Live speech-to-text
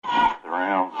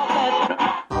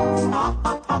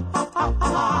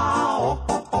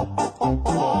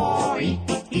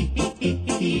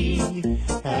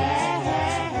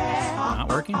Not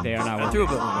working? They are not I working. threw a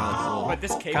bit in my mouth. But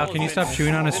this cable Kyle, has can you been- stop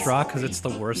chewing on a straw? Because it's the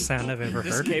worst sound I've ever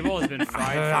This heard. cable has been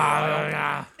fried for a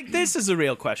while. This is a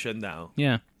real question, though.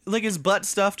 Yeah. Like, is butt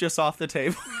stuff just off the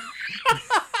table?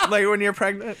 Like when you're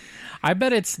pregnant? I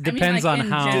bet it depends like on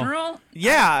in how. general,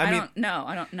 Yeah, I I mean, don't know.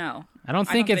 I don't know. I don't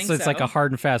think it's like so. a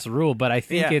hard and fast rule, but I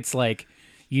think Yeah. it's like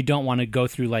you don't want to go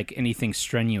through like anything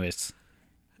strenuous.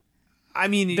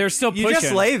 They're still you just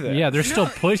pushing. lay there. Yeah, they're still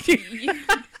pushing.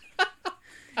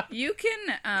 You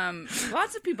can.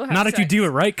 Lots of people have. Not if you sex. do it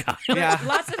right, Kyle. Yeah.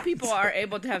 Lots of people are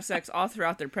able to have sex all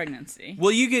throughout their pregnancy.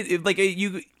 Well, you get like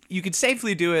you could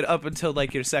safely do it up until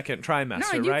like your second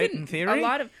trimester, you right? can. In theory.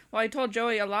 I told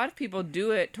Joey a lot of people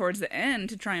do it towards the end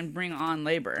to try and bring on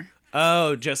labor.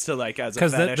 Oh, just to like as a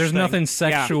Because fetish there's thing. nothing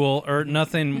sexual or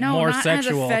nothing No, more not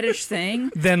sexual as a fetish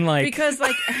thing. than like. Because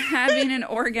like having an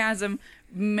orgasm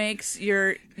makes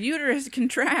your uterus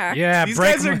contract. yeah, These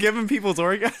break guys are giving people's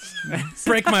orgasms.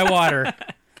 break my water.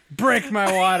 Break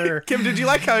my water. Kim, did you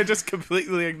like how I just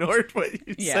completely ignored what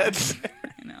you Yeah. said?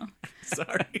 I know.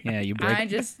 Sorry. Yeah, you break. I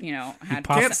just had.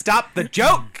 pop- Can't stop the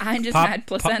joke. I just pop- had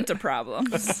placenta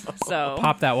problems. So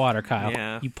Pop that water, Kyle.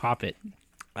 Yeah. You pop it.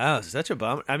 Oh, such a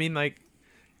bummer. I mean, like,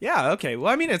 yeah, okay.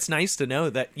 Well, I mean, it's nice to know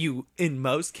that you, in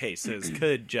most cases,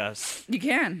 could just you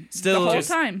can Still the whole just-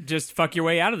 time. Just fuck your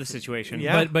way out of the situation.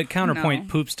 Yeah. But counterpoint,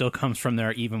 No. poop still comes from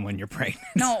there even when you're pregnant.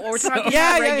 No, we're talking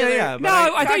yeah, about regular. yeah. But No, I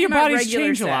thought Talking your about body's regular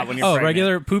changed a lot sex. when you're Oh, pregnant.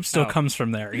 regular poop still Oh. comes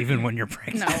from there even when you're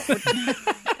pregnant.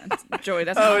 No, Joey,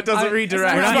 that's Oh, not it doesn't that's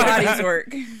redirect. not We're how not- bodies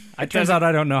work. It turns out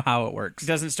I don't know how it works.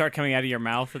 doesn't start coming out of your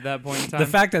mouth at that point in time. The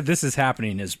fact that this is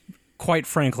happening is quite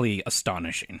frankly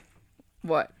astonishing.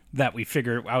 What? That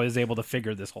I was able to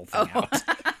figure this whole thing out.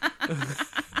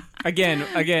 again,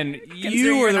 Considering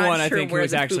you were you're the not one I sure think who where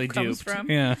was the poop actually comes duped. from.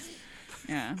 Yeah.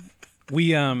 Yeah,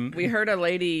 We we heard a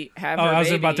lady have. Oh, her I was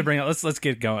baby. about to bring it. Let's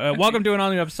get going. Welcome to an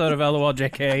all-new episode of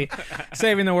LOLJK,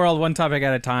 saving the world one topic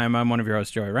at a time. I'm one of your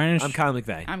hosts, Joey Reinish. I'm Kyle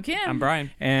McVeigh. I'm Kim. I'm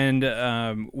Brian.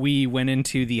 And we went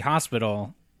into the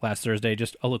hospital last Thursday.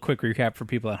 Just a little quick recap for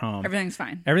people at home. Everything's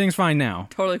fine. Everything's fine now.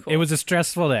 Totally cool. It was a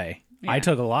stressful day. I Yeah.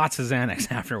 took lots of Xanax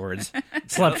afterwards.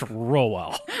 Slept real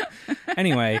well.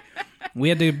 Anyway, we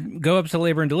had to go up to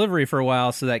labor and delivery for a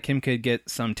while so that Kim could get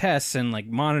some tests and like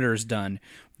monitors done.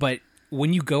 But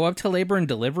when you go up to labor and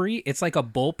delivery, it's like a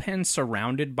bullpen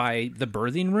surrounded by the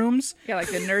birthing rooms. Yeah,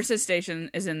 like the nurse's station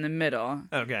is in the middle.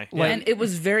 Okay. And it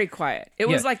was very quiet. It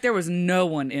was Yeah. like there was no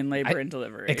one in labor and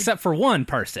delivery. Except for one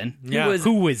person Yeah.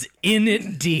 who was in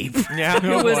it deep. Yeah.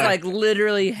 who was like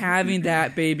literally having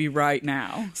that baby right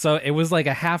now. So it was like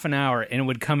a half an hour and it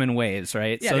would come in waves,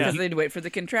 right? Yeah, so because you- they'd wait for the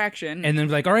contraction. and then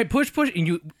be like, all right, push. And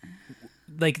you,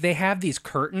 like, they have these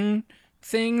curtain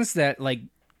things that, like,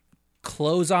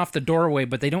 close off the doorway,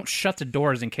 but they don't shut the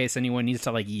doors in case anyone needs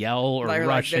to, like, yell or Like,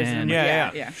 rush there's in. an-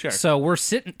 Yeah. Sure. So we're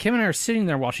sitting, Kim and I are sitting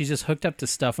there while she's just hooked up to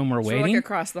stuff and we're So we're, waiting. like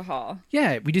across the hall.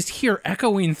 Yeah, we just hear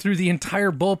echoing through the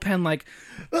entire bullpen, like,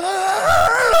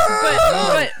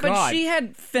 But God. she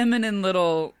had feminine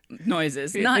little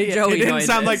noises, not Joey It didn't noises.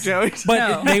 sound like Joey.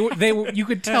 but No. they were, you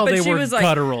could tell But they she were was like,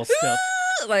 guttural still.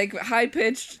 Like high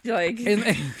pitched, like And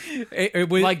it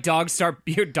was, Like dogs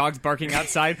barking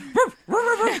outside.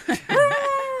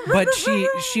 but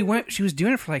she was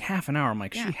doing it for like half an hour. I'm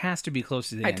like, she has to be close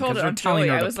to the I end. told 'cause her, they're I'm telling Joey.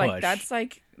 her I to was push.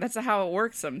 that's how it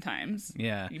works sometimes.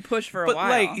 Yeah. You push for a But while.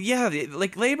 like, yeah,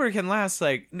 like labor can last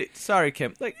like, sorry,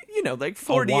 Kim, like like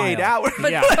 48 while. hours.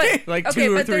 Yeah. Like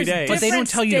 2 or 3 days. But they don't different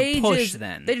tell you to push stages-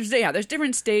 then. There's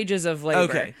different stages of labor.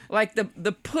 Okay. Like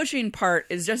the pushing part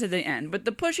is just at the end, but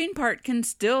the pushing part can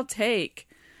still take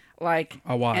like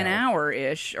A while. an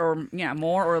hour-ish or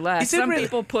more or less. Is it Some really-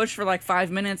 people push for like 5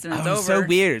 minutes and it's Oh, over. so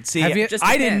weird. See, Have you- Just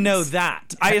I didn't depends. know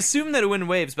that. I assumed that it went in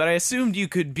waves, but I assumed you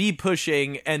could be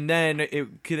pushing and then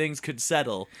things could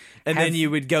settle, and then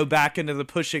you would go back into the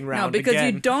pushing round. No, because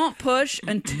again. you don't push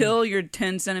until you're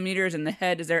 10 centimeters and the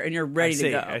head is there and you're ready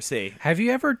to go. I see. Have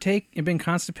you ever been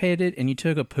constipated and you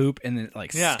took a poop and then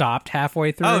like Yeah. stopped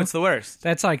halfway through? Oh, it's the worst.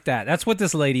 That's like that. That's what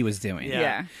this lady was doing.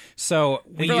 Yeah. So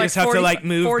You For like just have to 40 like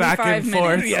move back 45 and forth.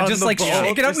 minutes. Yeah, on just the like ball.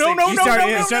 shake it up. Just No, like- no, You no, start, no,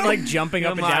 you no, start no. like jumping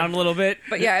up and Come on. down a little bit.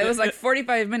 But yeah, it was like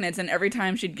 45 minutes, and every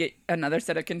time she'd get another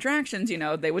set of contractions,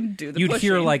 they would do the You'd pushing.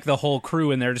 hear like the whole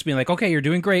crew in there just being like, "Okay, you're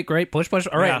doing great, push,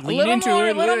 all right, Yeah. lean little into more,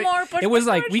 it." a little more, push, it was push,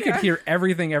 like push, we could yeah. hear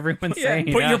everything everyone's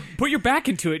saying. Put your back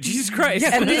into it. Jesus Christ.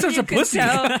 Yeah. and This then is you a could pussy.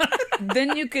 tell.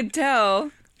 Then you could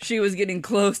tell she was getting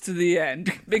close to the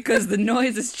end because the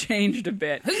noises changed a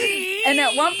bit. And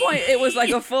at one point, it was like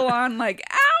a full-on like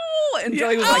 "ow" ow! And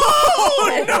Joey was like,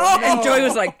 and Joey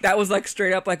was like, that was like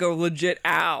straight up like a legit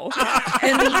ow.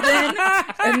 And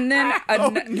then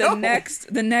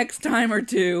the next time or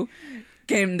two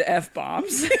came the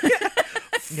F-bombs.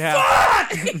 Yeah.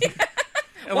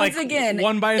 Once again,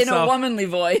 one by in a itself. womanly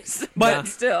voice, but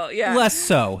still, yeah. Less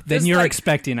so than Just you're like-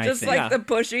 expecting, I Just think. like the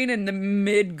pushing and the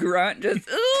mid grunt, just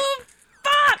ooh,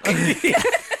 fuck.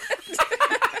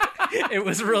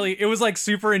 It was like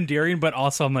super endearing, but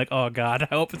also I'm like, oh god,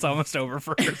 I hope it's almost over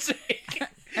for her sake.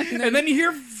 And then you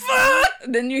hear fuck.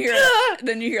 then you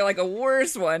hear like a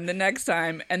worse one the next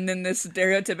time, and then this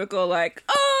stereotypical like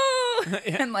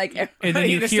and like And then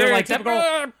you The hear like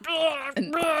stereotypical-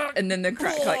 and then the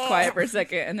like quiet for a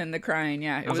second, and then the crying.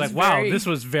 Yeah, it I was like, wow, this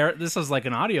was like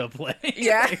an audio play.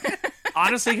 yeah.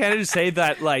 Honestly, can I just say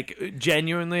that, like,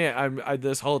 genuinely,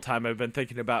 this whole time I've been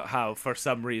thinking about how, for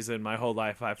some reason, my whole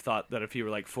life I've thought that if you were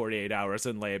like 48 hours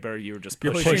in labor, you were just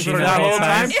pushing pushing for the that whole whole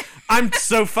time. time. I'm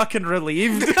so fucking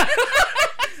relieved.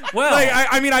 Well, Like,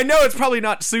 I mean, I know it's probably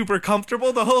not super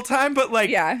comfortable the whole time, but like,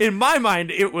 Yeah. in my mind,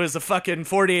 it was a fucking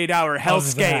 48-hour of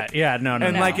hellscape. that. Yeah, no.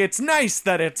 And like, it's nice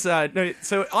that it's. No,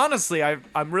 so honestly,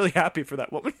 I'm really happy for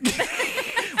that woman.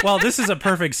 Well, this is a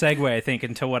perfect segue, I think,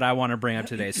 into what I want to bring up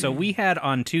today. So we had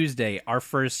on Tuesday our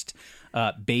first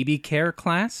baby care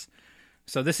class.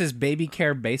 So this is baby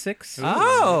care basics.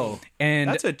 Oh, And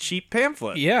that's a cheap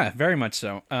pamphlet. yeah, very much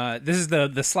so. This is the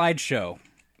slideshow,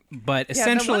 but Yeah, the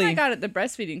essentially one I got at the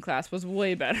breastfeeding class was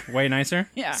way better. way nicer.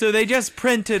 Yeah. So they just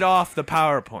printed off the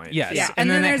PowerPoint. Yes. yeah, and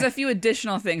then there's a few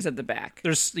additional things at the back.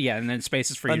 There's and then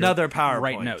spaces for you Another to PowerPoint.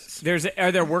 write notes.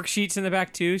 Are there worksheets in the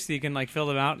back too, so you can like fill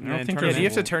them out? And don't then think turn there's- them Do you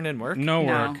in? have to turn in work? No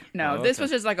No, work. no, Oh, this okay.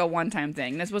 was just like a one-time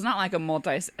thing. This was not like a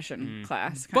multi-session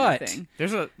class kind But- of thing.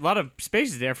 There's a lot of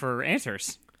spaces there for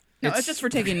answers. No, it's just for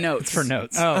taking notes. For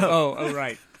notes. Oh,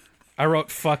 right. I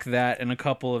wrote fuck that in a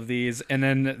couple of these, and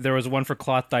then there was one for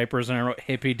cloth diapers, and I wrote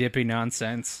hippy dippy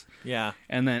nonsense. Yeah.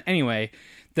 And then anyway,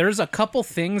 there's a couple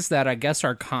things that I guess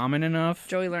are common enough.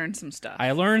 Joey learned some stuff.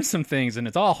 I learned some things, and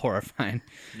it's all horrifying.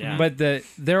 Yeah. But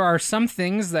there are some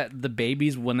things that the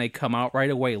babies, when they come out right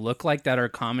away, look like that are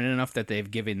common enough that they've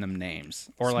given them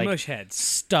names or like Smush heads.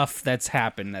 stuff that's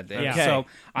happened that day. Yeah. Okay. So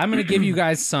I'm going to give you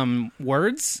guys some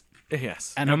words,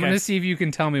 Yes. and I'm Okay. going to see if you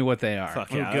can tell me what they are. Fuck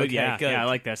Oh, yeah. good. Okay, Yeah, good. yeah. I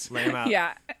like this. Lay 'em out.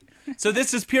 yeah. So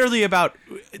this is purely about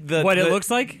What it looks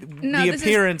like. No, the this is-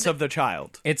 appearance of the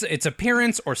child. It's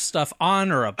appearance or stuff on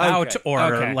or about Okay. or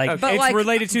Okay. like But it's like-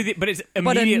 related to the, but it's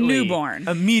But a immediately newborn.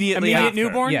 Immediately Immediate after.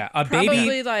 newborn? yeah, a Probably,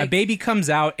 baby like- a baby comes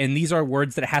out, and these are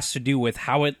words that has to do with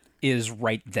how it is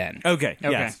right then. Okay.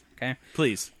 Okay. Yes. Okay.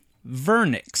 Please.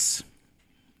 Vernix.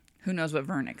 Who knows what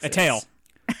vernix a is? tail.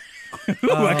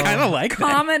 Ooh, I kind of like that.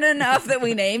 Common enough that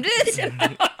we named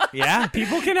it. Yeah.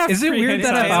 People can have. Is it weird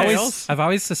that prehensile I've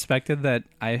always suspected that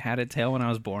I had a tail when I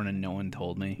was born and no one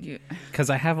told me? You- Because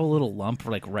I have a little lump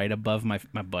like right above my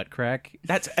butt crack.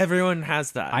 That's everyone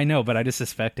has that. I know, but I just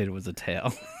suspected it was a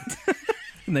tail.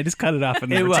 And they just cut it off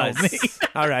and it never was. told me.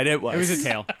 All right. It was. It was a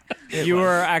tail. You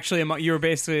were actually you were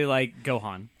basically like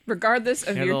Gohan. Regardless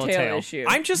of Yeah, your little tail, tail. issue,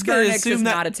 I'm just going to vernix assume is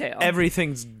that not a tail.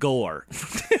 everything's gore.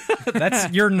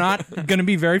 You're not going to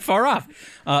be very far off.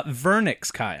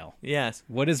 Vernix, Kyle. Yes.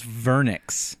 What is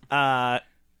vernix?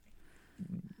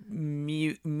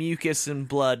 Mucus and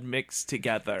blood mixed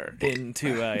together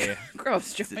into a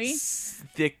Gross, Joey.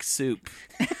 thick soup.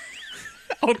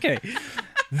 Okay.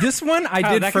 This one I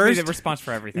Oh, did that first. could be the response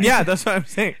for everything. Yeah, that's what I'm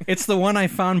saying. It's the one I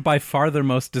found by far the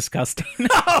most disgusting.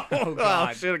 Oh,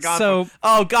 God. Should've gone So- for-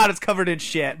 oh, God, it's covered in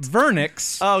shit.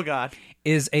 Vernix Oh, God.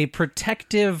 is a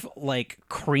protective like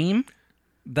cream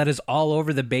that is all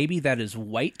over the baby that is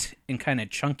white and kind of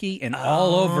chunky and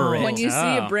all over it. When you see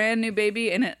a Oh. brand new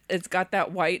baby and it's got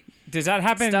that white Does that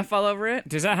happen? stuff all over it,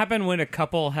 Does that happen when a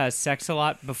couple has sex a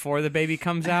lot before the baby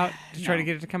comes out to try No. to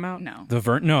get it to come out? no.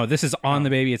 No, this is on the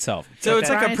baby itself. So it's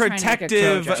like a Brian's trying to make a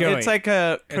protective. joke. Joey. It's like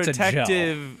a It's a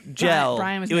protective gel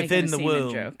Brian was within making a the semen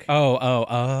womb. joke.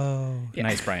 Oh. Yeah.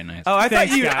 Nice, Brian, nice. Oh, I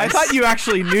Thanks, thought you. I guys. thought you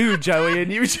actually knew, Joey,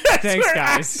 and you just Thanks, were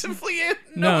guys. actively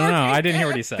no, I didn't hear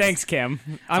what he said. Thanks, Kim.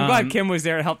 I'm glad Kim was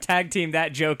there to help tag team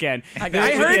that joke in. I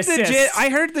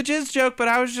heard the jizz joke, but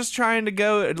I was just trying to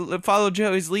go follow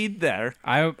Joey's lead there.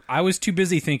 I was too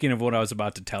busy thinking of what I was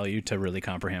about to tell you to really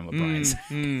comprehend what Brian said.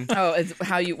 Oh, it's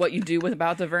what you do with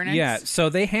about the vernix. Yeah, so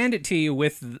they hand it to you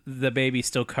with the baby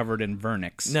still covered in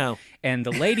vernix. No. And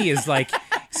the lady is like,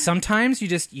 sometimes you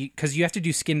just, because you have to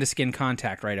do skin-to-skin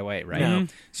contact right away, right? No.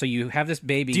 So you have this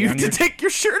baby. Do you on have to your- take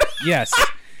your shirt off? Yes.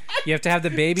 You have to have the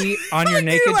baby on your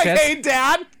naked You're like, chest. hey,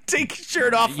 Dad, take your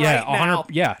shirt off Yeah, right now.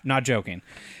 Yeah, not joking.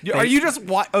 Are you just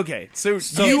okay? So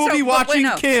you will be wait, watching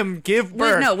no. Kim give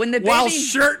birth no, when the while baby-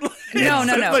 shirtless. No.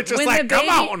 Just When like, the come baby-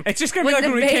 on. It's just gonna be When like the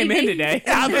when we came in baby- today.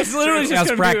 Yeah, It's literally I was just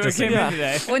gonna be when we practicing. came Yeah. in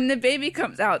today. When the baby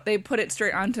comes out, they put it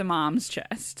straight onto mom's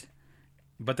chest.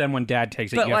 But then when dad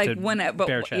takes it, But you like have to when it, but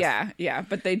bare chest. yeah,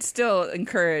 but they'd still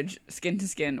encourage skin to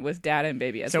skin with dad and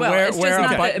baby as So well. wear- It's wear just a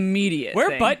not button- the immediate Wear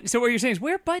thing. button. So what you're saying is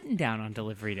wear button down on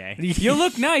delivery day. You'll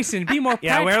look nice and be more.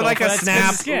 Yeah, wear practical like for a that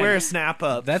snap. skin. Wear a snap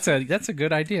up. That's a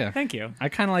good idea. Thank you. I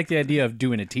kind of like the idea of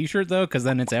doing a T-shirt though, because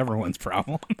then it's everyone's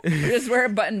problem. Just wear a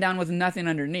button down with nothing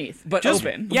underneath, but Just-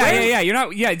 open. Yeah. You're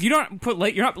not. Yeah, you don't put.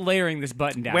 You're not layering this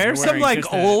button down. Wear You're some wearing like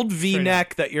just a old straight up.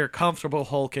 V-neck that you're comfortable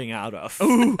hulking out of.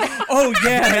 Oh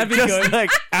yeah, that'd be just good. like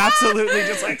absolutely,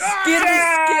 just like Skin,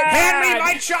 hand me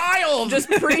my child. Just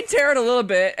pre-tear it a little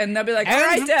bit, and they'll be like, "All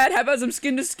right, Dad, how about some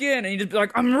skin to skin?" And you just be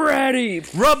like, "I'm ready."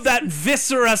 rub that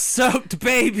viscera-soaked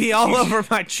baby all over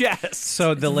my chest.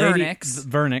 So the lady, Vernix.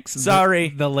 Vernix. Sorry.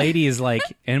 the lady is like,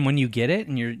 and when you get it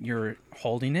and you're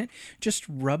holding it, just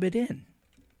rub it in.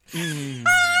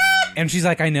 And she's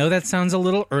like, I know that sounds a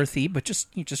little earthy, but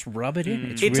you just rub it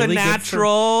in. It's really a good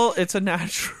natural. It's a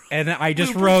natural. and I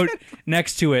just wrote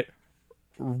next to it,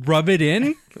 rub it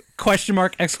in, question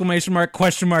mark, exclamation mark,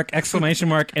 question mark, exclamation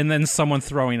mark, and then someone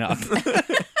throwing up.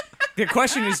 The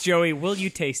question is, Joey, will you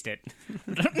taste it?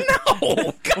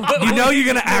 No. You know you're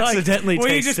gonna accidentally Will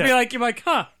you taste just it. be like, you're like,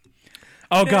 huh?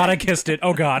 Oh God, I kissed it.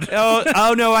 Oh God.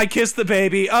 oh no, I kissed the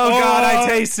baby. Oh God, I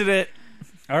tasted it.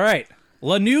 All right.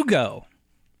 Lanugo.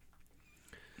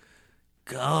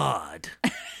 God.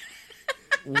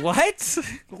 What?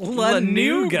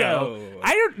 Lanugo.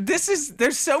 I don't.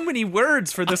 There's so many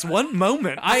words for this one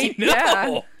moment. I know.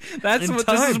 Yeah. That's In what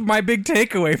this is time. my big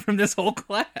takeaway from this whole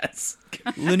class.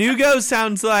 Lanugo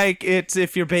sounds like it's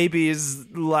if your baby is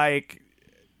like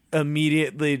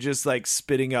immediately just like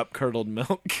spitting up curdled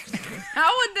milk.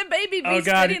 How would the baby be Oh,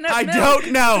 God. spitting up I milk?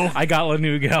 don't know. I got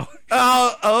Lanugo.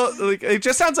 Like, it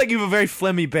just sounds like you have a very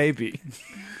phlegmy baby.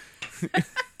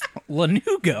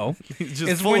 Lanugo Just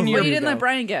is full when of you're. Well, you didn't Lanugo. let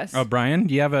Brian guess. Oh, Brian,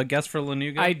 do you have a guess for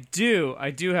Lanugo? I do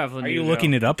have Lanugo. Are you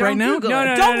looking it up right Don't now? Google No, it.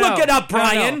 no, Don't no, look no. it up, No, no.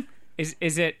 Brian.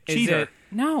 Is it Cheater.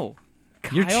 No.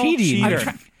 You're Kyle? cheating.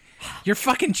 Cheater. You're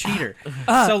fucking cheater. No,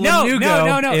 So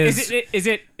Lanugo no. is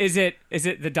Is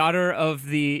it the daughter of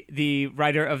the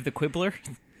writer of the Quibbler?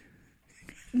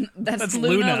 That's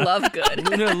Luna. Luna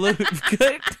Lovegood.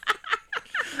 Good.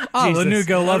 oh, Jesus.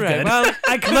 Lanugo All loved right, it. well,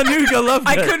 Lanugo loved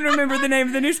I it. couldn't remember the name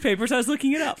of the newspaper, so I was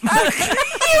looking it up. You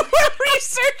were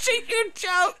researching your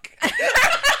joke.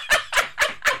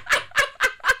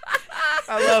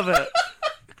 I love it.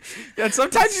 And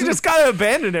sometimes you just gotta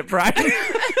abandon it, Brian.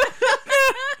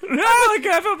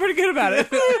 I felt pretty good about it.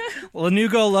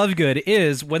 Lanugo Lovegood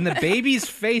is when the baby's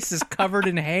face is covered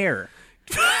in hair.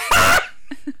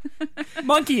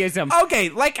 Monkeyism. Okay,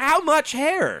 like how much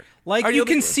hair? Like Are you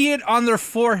can see it on their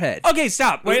forehead. Okay,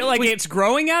 stop. Wait, like it's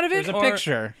growing out of it? There's a or-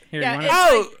 picture. Here, Yeah, you it's, wanna-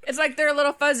 Oh. like, it's like they're a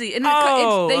little fuzzy, and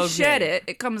Oh, they okay. shed it.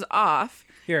 It comes off.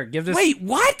 Here, give this. Wait,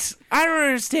 what? I don't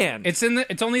understand. It's in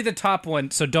the. It's only the top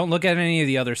one, so don't look at any of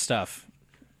the other stuff.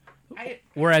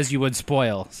 Whereas you would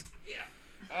spoil.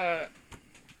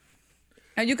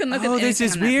 And you can look oh, at this anything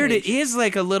is on that weird. It page. is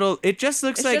like a little. It just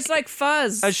looks It's like just like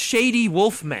fuzz. a shady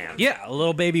wolf man. Yeah, a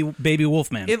little baby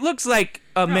wolf man. It looks like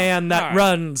a man that alright.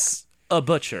 runs a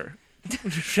butcher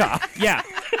shop Yeah.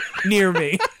 near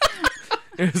me.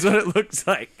 Is what it looks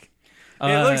like.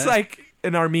 It looks like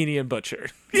an Armenian butcher.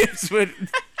 It's what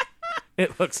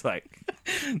it looks like.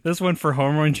 This one for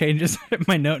hormone changes.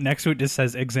 My note next to it just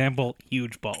says example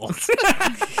huge balls.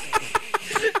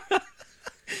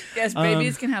 Yes,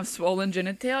 babies can have swollen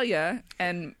genitalia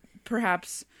and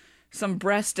perhaps some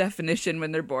breast definition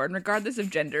when they're born, regardless of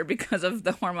gender, because of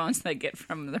the hormones they get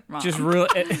from their mom. Just real.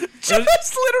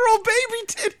 Just literal baby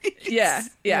titties. yeah,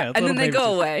 Yeah, and then little they baby go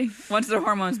titties. away once their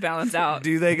hormones balance out.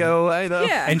 Do they go away though?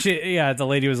 Yeah, And the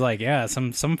lady was like, yeah,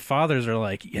 some fathers are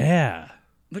like, yeah.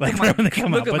 look like at my, when they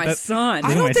come look out, at but my that- son.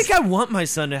 I Anyway, don't think I want my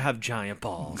son to have giant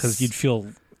balls. Because you'd feel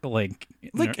like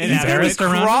he's gonna be embarrassed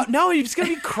around him. no, he's gonna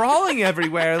be crawling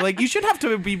everywhere. Like you should have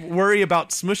to be worry about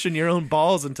smushing your own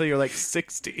balls until you're like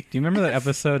 60. Do you remember that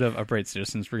episode of Upright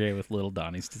Citizens Brigade with Little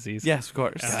Donnie's disease? Yes, of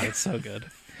course. God, it's so good.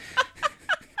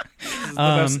 The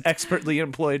most expertly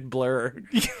employed blur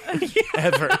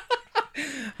ever.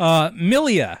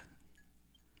 Milia.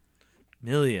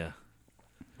 Milia.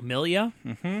 Milia?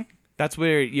 That's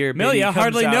where your baby Milia, comes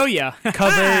hardly out know ya.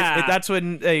 Covered. That's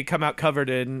when they come out covered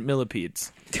in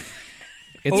millipedes.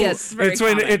 It's, Yes, very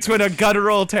It's when a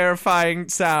guttural, terrifying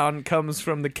sound comes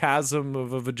from the chasm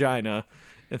of a vagina,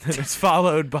 and then it's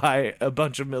followed by a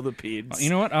bunch of millipedes. You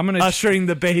know what? I'm gonna ushering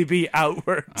the baby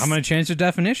outwards. I'm gonna change the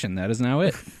definition. That is now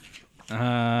it.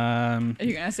 Are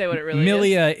you gonna say what it really is?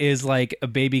 Milia is like a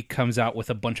baby comes out with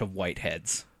a bunch of white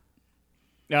heads.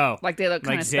 Oh, Like they look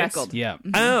kind of zits? speckled. Yeah.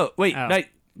 Oh wait, Oh.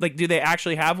 like do they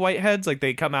actually have white heads? Like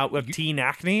they come out with teen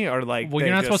acne, or like Well, they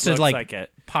you're not just supposed to looks like, it?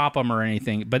 pop them or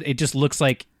anything, but it just looks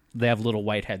like they have little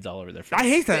white heads all over their face. I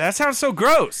hate that. That sounds so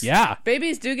gross. Yeah.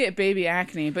 Babies do get baby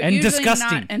acne, but And usually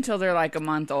disgusting. not until they're like a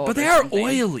month old. But or they are something.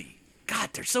 oily. God,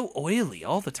 they're so oily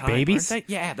all the time. Babies? aren't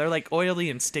they? Yeah, they're like oily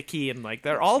and sticky, and like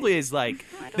they're always like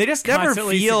they just never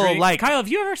constantly feel secreting- like. Kyle, have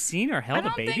you ever seen or held a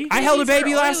don't baby? think- I held a Babies are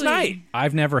baby last oily. night,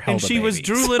 I've never held and a she baby. was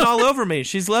drooling all over me.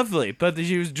 She's lovely, but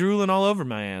she was drooling all over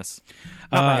my ass.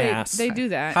 Not my ass. They do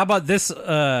that. How about this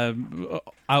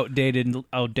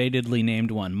outdatedly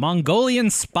named one? Mongolian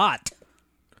spot.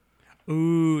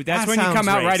 Ooh, that's That when you come sounds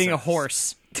out riding a racist.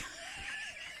 horse.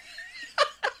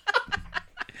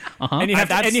 Uh-huh. And you have to,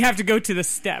 That's- and you have to go to the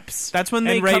steps. That's when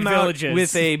they and raid come villages. out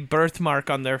with a birthmark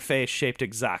on their face shaped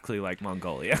exactly like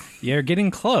Mongolia. You're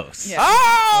getting close. Yeah.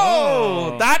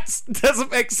 Oh, that doesn't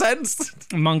make sense.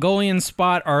 Mongolian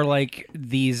spot are like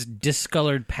these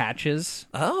discolored patches.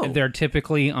 Oh. They're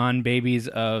typically on babies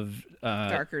of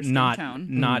Darker skin not tone.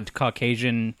 not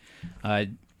Caucasian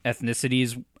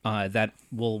ethnicities that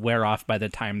will wear off by the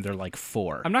time they're like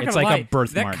 4. I'm not It's gonna like lie. a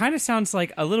birthmark. That kind of sounds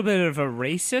like a little bit of a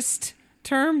racist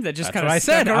term that just That's kind what of I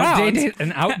said.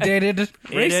 around. Outdated.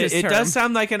 Racist It term. does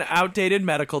sound like an outdated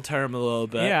medical term a little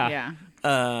bit. Yeah. Yeah.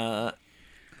 Uh,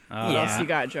 What else you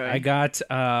got, Joey? I got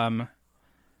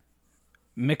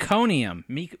meconium.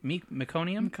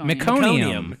 Meconium?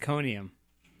 Meconium. Meconium.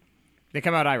 They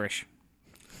come out Irish.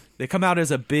 they come out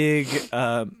as a big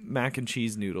mac and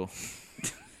cheese noodle.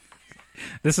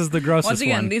 This is the grossest Once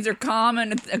again, one. these are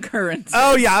common occurrences.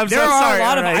 Oh yeah, I'm There so are sorry. a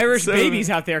lot of All right, Irish so-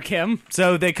 babies out there, Kim.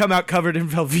 So they come out covered in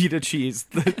Velveeta cheese.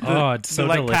 Oh, it's so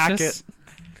like delicious.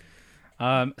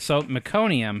 So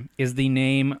meconium is the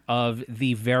name of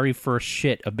the very first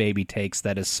shit a baby takes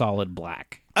that is solid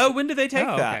black. Oh, when do they take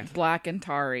Oh, that? okay. Black and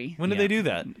tarry. When do they do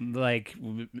that? Like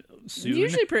soon.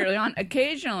 Usually pretty early on.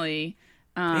 Occasionally,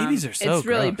 Babies are so it's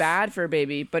really gross. bad for a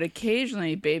baby, but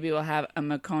occasionally baby will have a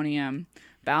meconium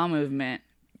bowel movement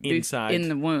Inside. in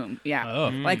the womb. Yeah, Oh.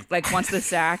 like once the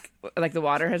sac, like the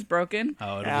water has broken,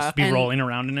 Oh, it'll just be And- rolling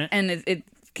around in it. and it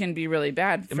can be really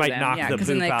bad for might them. knock yeah, the because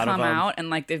then poop they out of come them. out and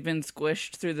like they've been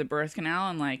squished through the birth canal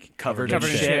and like covered Covered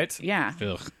in in shit. shit. yeah,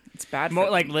 Ugh. it's bad. More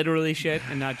for like literally shit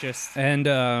and not just And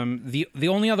the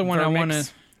only other one I want to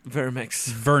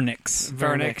Vermix. Vermix. vernix.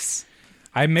 Vernix.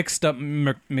 I mixed up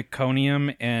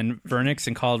meconium and vernix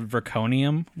and called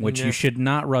verconium, which Yeah. you should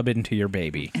not rub into your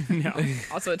baby. No.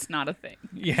 Also, it's not a thing.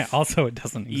 Yeah. Also, it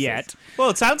doesn't exist. Yet. Well,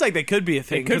 it sounds like they could be a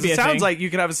thing. It could 'cause be it a sounds thing. like you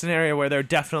could have a scenario where they're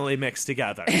definitely mixed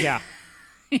together. Yeah.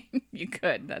 You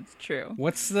could. That's true.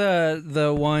 What's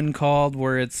the one called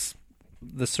where it's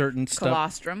the certain stuff?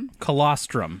 Colostrum.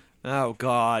 Colostrum. Oh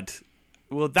God.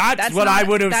 Well, that's what not- I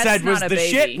would have that's said was not a the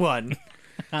baby. shit one.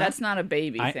 That's not a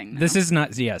baby thing. This though. is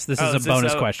not. Yes, this Oh, is a this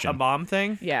bonus question. A mom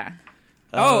thing? Yeah,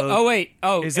 Oh, wait.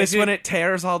 Oh, Is this when it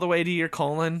tears all the way to your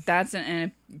colon? that's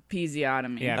an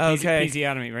episiotomy. Yeah, Okay.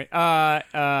 episiotomy, right?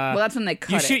 Well, that's when they cut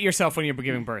you it. shoot yourself when you're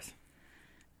giving birth.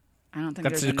 I don't think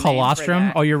That's there's a a name for colostrum.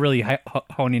 that. Oh, you're really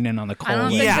honing in on the I colon. don't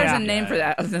think Yeah. there's a name for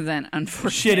that other than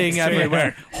unfortunately Shitting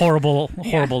everywhere.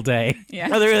 horrible day. Yeah.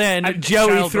 Other than Joey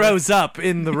childbirth. throws up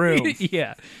in the room.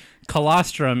 Yeah,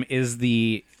 colostrum is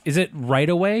the. Is it right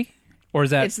away, or is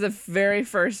that? It's the very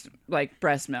first like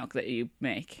breast milk that you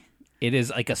make. It is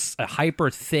like a hyper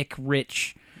thick,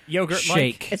 rich Yogurt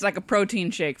shake It's like a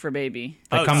protein shake for baby.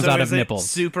 that comes out of is it nipples.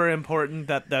 super important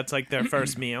that that's like their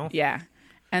first meal. Yeah.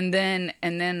 And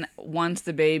then once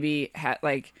the baby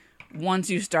once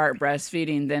you start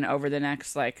breastfeeding, then over the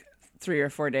next like 3 or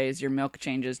 4 days your milk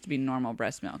changes to be normal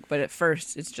breast milk. But at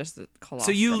first it's just the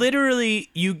colostrum. So you literally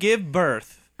you give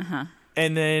birth,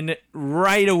 and then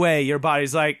right away your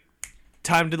body's like,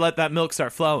 time to let that milk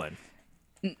start flowing.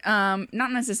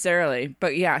 not necessarily,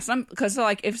 but yeah, because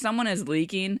like if someone is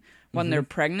leaking when they're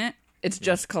pregnant, it's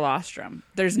just colostrum.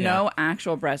 There's no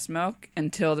actual breast milk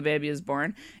until the baby is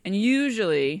born, and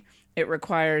usually it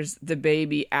requires the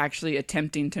baby actually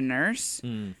attempting to nurse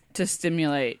to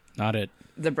stimulate Not it.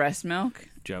 the breast milk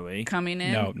Joey. coming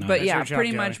in. No, no, but that's yeah, your job,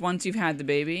 pretty Joey. much once you've had the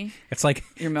baby, It's like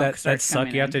Your milk that starts suck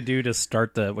coming you have in. to do to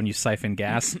start when you siphon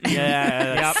gas.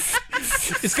 Yeah. Yep.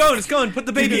 It's going. Put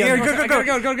the baby in.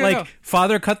 Go. Like,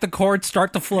 father, cut the cord,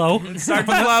 start the flow. Start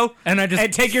the flow. And I just...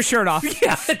 And take your shirt off.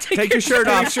 yeah, Take your shirt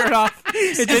off. Shirt off.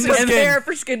 Skin to skin. Prepare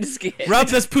for skin to skin. Rub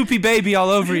this poopy baby all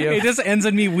over you. It just ends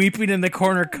in me weeping in the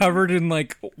corner covered in,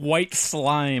 like, white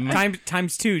slime.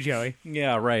 Times 2, Joey.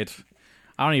 Yeah, right.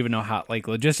 I don't even know how, like,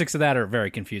 logistics of that are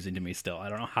very confusing to me still. I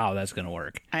don't know how that's going to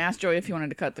work. I asked Joey if he wanted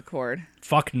to cut the cord.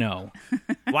 Fuck no.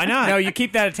 Why not? No, you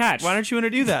keep that attached. Why don't you want to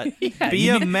do that? Be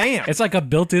a man. It's like a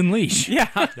built-in leash.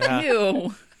 Yeah.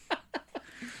 Ew.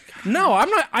 No, I'm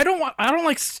not. I don't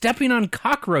like stepping on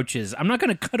cockroaches. I'm not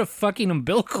going to cut a fucking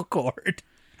umbilical cord.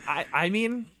 I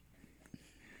mean,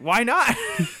 why not?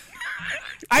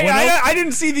 I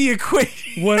didn't see the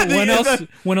equation. When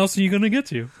else are you going to get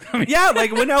to? I mean, Yeah,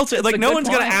 like when else? Like no good one's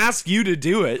gonna point. ask you to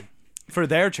do it for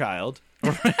their child.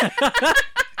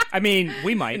 I mean,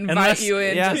 we might. Invite you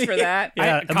in yeah. just for that.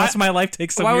 yeah, unless my life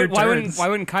takes some Why weird turns.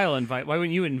 wouldn't Kyle invite? Why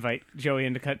wouldn't you invite Joey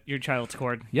in to cut your child's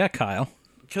cord? Yeah, Kyle.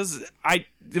 Because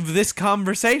of this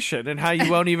conversation and how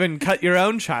you won't even cut your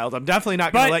own child. I'm definitely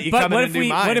not going to let you come in what and if do we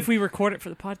mine. what if we record it for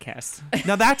the podcast?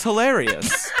 Now that's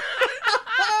hilarious.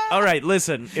 All right,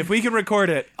 listen. If we can record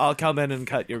it, I'll come in and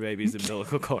cut your baby's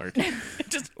umbilical cord.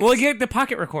 We'll get the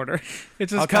pocket recorder.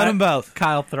 It's I'll cut them both.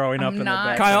 Kyle throwing up in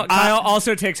not- the back. Kyle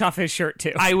also takes off his shirt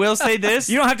too. I will say this.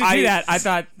 You don't have to do that. I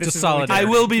thought this Just is what we solidarity. did.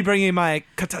 I will be bringing my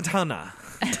katana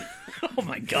Oh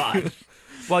my god.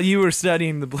 while you were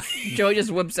studying the blade. Joey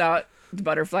just whips out the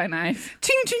butterfly knife.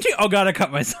 Ching ching ching. Oh god, I cut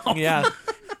myself. Yeah.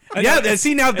 Yeah,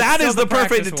 see now that still is the the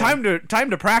practice perfect one. time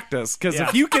to practice because Yeah.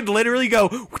 if you could literally go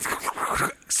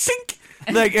sink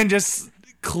like and just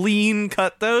clean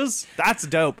cut those, that's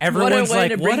dope. Everyone's What a way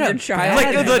like, to bring what your a child Like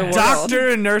bad- into the the world. doctor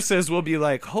and nurses will be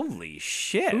like, "Holy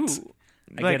shit!" Ooh.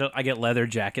 I get leather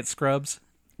jacket scrubs.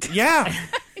 Yeah,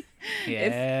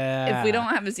 Yeah. If we don't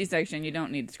have a C-section, you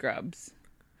don't need scrubs.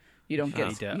 You don't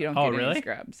get Oh. you don't Oh, get really? any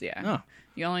scrubs. Yeah. Oh.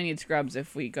 You only need scrubs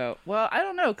if we go. Well, I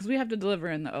don't know because we have to deliver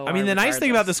in the OR. I mean the nice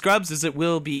thing about the regardless. scrubs is it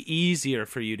will be easier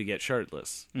for you to get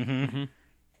shirtless.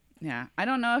 Yeah, I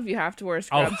don't know if you have to wear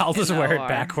I'll scrubs. just in the wear it OR,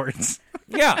 backwards.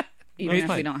 Yeah, even if we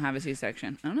fine. don't have a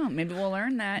C-section. I don't know. Maybe we'll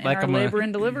learn that Like in I'm our a- labor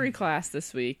and delivery class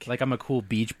this week. Like I'm a cool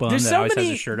beach bum there's that so always many.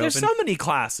 has his shirt There's open. so many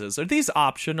classes. Are these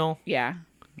optional? Yeah.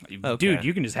 Okay. Dude,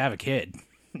 you can just have a kid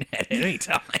at any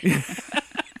time.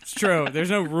 It's true. There's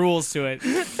no rules to it.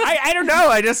 I don't know.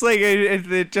 I just like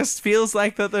it just feels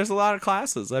like that. There's a lot of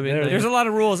classes. I mean, There- There's a lot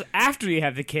of rules after you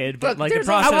have the kid, but Look, like the there's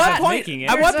a process lot- of making it.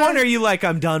 At what There's a- point are you like,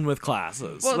 I'm done with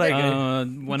classes? Well, like,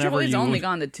 Whenever Joey's you only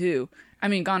gone to 2. I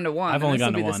mean, gone to 1. I've only and this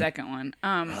gone will to be the 1. second one.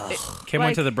 Kim like,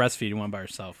 went to the breastfeeding one by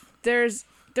herself. There's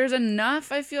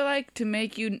enough I feel like to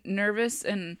make you nervous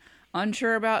and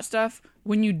unsure about stuff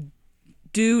when you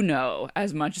do know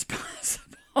as much as possible.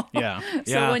 Yeah. So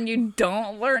Yeah. when you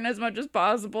don't learn as much as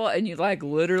possible and you like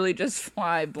literally just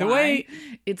fly blind, way-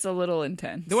 it's a little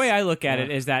intense. The way I look at it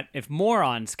is that if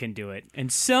morons can do it, and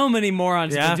so many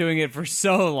morons have Yeah. been doing it for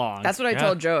so long, That's what I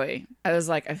told Joey. I was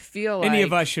like, I feel like any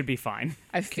of us should be fine.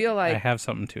 I feel I like have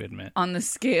something to admit. on the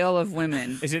scale of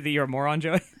women, Is it that you're a moron,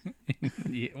 Joey?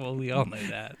 Yeah, well, we all know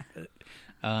that. But,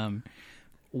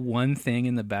 one thing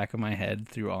in the back of my head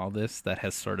through all this that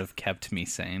has sort of kept me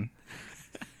sane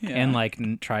and like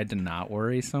tried to not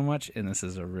worry so much, and this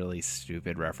is a really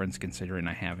stupid reference considering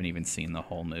I haven't even seen the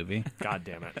whole movie, God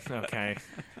damn it. Okay.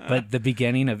 but the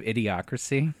beginning of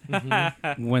Idiocracy,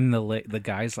 when the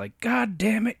guy's like, "God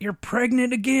damn it, you're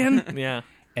pregnant again," Yeah.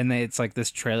 and it's like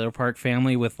this trailer park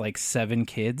family with like 7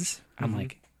 kids. I'm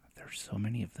like, there's so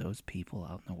many of those people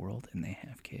out in the world, and they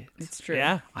have kids. it's true.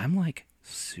 Yeah. I'm like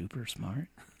super smart.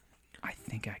 I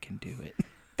think I can do it.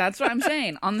 That's what I'm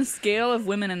saying. On the scale of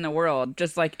women in the world,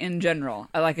 just like in general,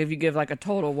 like if you give like a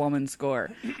total woman score,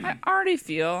 I already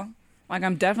feel like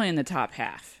I'm definitely in the top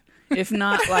half, if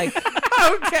not like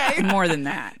Okay. more than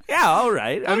that. Yeah, all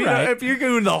right. I mean, right. if you're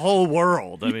doing the whole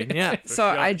world, I mean, yeah. for So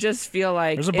sure. I just feel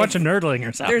like There's a bunch of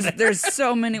nerdlingers out there. there's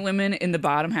so many women in the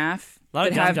bottom half Lot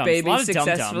of that have dum-dums. Lot babies of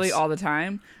dum-dums. successfully all the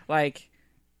time. Like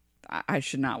I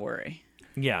should not worry.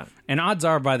 Yeah. And odds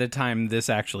are, by the time this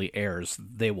actually airs,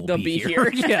 they'll be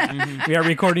here. Yeah, we are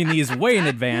recording these way in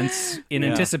advance in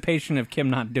Yeah. anticipation of Kim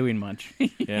not doing much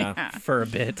Yeah. for a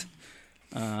bit.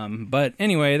 But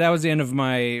anyway, that was the end of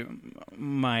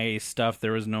my stuff.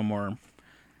 There was no more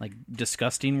like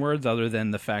disgusting words other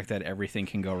than the fact that everything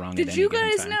can go wrong. Did at you any given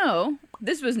guys time. know?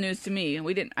 This was news to me. I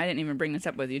didn't even bring this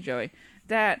up with you, Joey.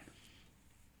 That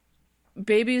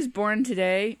babies born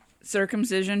today,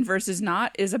 circumcision versus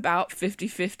not, is about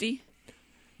 50-50.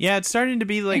 Yeah, it's starting to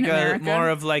be like In a America? more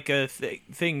of like a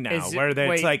thing now, Is it- where it's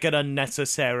wait. like an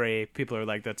unnecessary. People are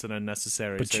like, that's an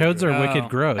unnecessary. But surgery. chodes are Oh. wicked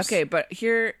gross. Okay, but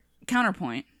here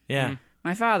counterpoint. Yeah.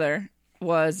 my father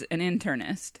was an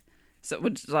internist, so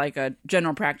which is like a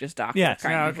general practice doctor, Yes.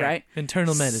 kind Oh, of, okay. right?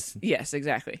 Internal medicine. Yes,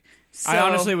 exactly. So, I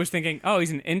honestly was thinking, oh,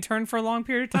 he's an intern for a long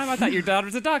period of time. I thought your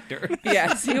daughter's a doctor.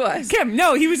 yes, he was. Kim,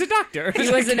 no, he was a doctor. He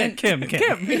was an Kim. He was a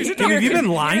Kim, doctor. have you been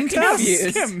lying to us?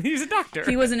 confused. Kim, he was a doctor.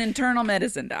 He was an internal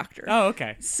medicine doctor. Oh,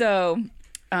 okay. So,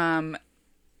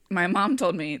 my mom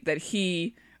told me that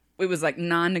it was like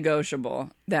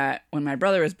non-negotiable that when my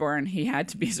brother was born, he had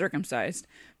to be circumcised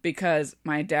because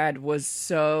my dad was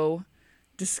so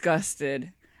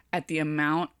disgusted at the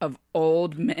amount of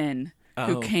old men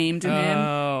who came to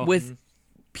him with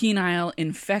penile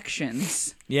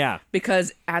infections Yeah.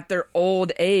 because at their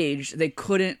old age, they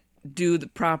couldn't do the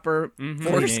proper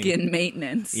foreskin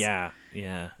maintenance. Yeah.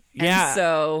 Yeah. And Yeah.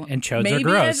 so And chodes are maybe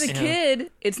gross. as a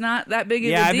kid, it's not that big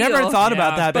of Yeah, a I've deal. never thought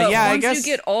about Yeah. that, but yeah, I once guess you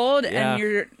get old Yeah. and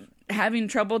you're having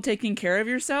trouble taking care of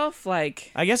yourself,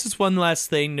 like, I guess it's one less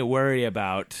thing to worry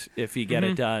about if you get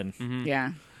it done.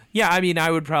 yeah. Yeah, I mean, I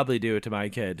would probably do it to my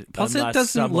kid. Plus, it unless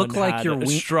doesn't look someone like had your ween-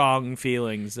 strong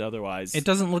feelings. Otherwise, It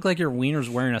doesn't look like your wiener's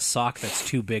wearing a sock that's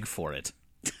too big for it.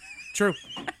 True.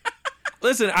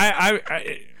 Listen,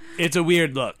 I it's a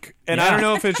weird look, and I Yeah. don't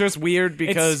know if it's just weird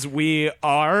because we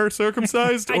are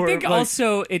circumcised. I or think like,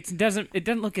 also it doesn't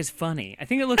look as funny. I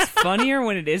think it looks funnier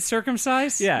when it is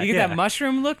circumcised. Yeah, you get yeah. that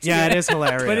mushroom look. to yeah, it. it is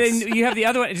hilarious. But then you have the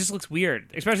other one. It just looks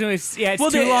weird, especially when it's Well,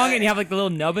 too the- long and you have like the little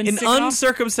nubbin. an sticking off.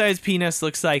 uncircumcised penis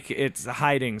looks like it's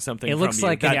hiding something. It from looks you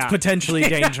like- that's yeah. potentially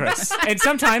dangerous. And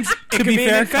sometimes it To could be be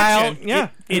fair, an infection. Kyle,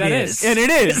 Yeah, That is. and it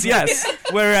is, yes.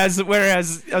 Whereas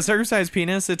a circumcised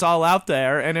penis, it's all out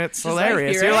there, and it's like,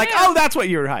 hilarious. here You're I like, am. oh, that's what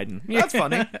you were hiding. That's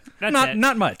funny. That's not it.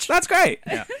 not much. That's great.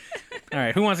 All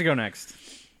right, who wants to go next?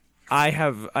 I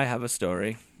have a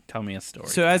story. Tell me a story.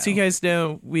 So as you Kyle. guys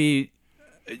know,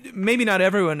 maybe not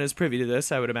everyone is privy to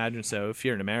this. I would imagine so. If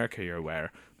you're in America, you're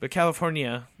aware. But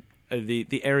California,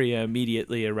 the area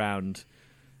immediately around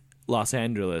Los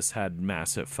Angeles had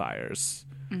massive fires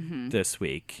this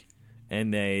week,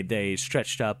 and they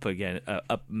stretched up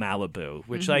up Malibu,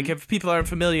 which like if people aren't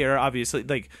familiar, obviously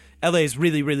like LA is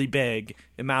really really big,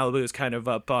 and Malibu is kind of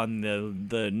up on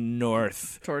the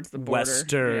north Towards the border.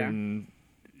 western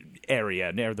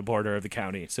area near the border of the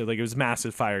county. So like it was a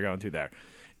massive fire going through there.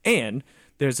 And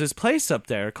there's this place up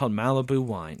there called Malibu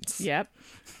Wines. Yep.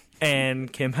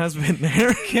 And Kim has been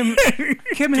there. Kim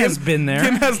has been there.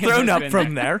 Kim has thrown has up been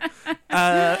from there.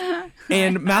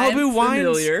 And Malibu I'm Wines.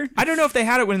 familiar. I don't know if they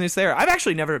had it when it's there. I've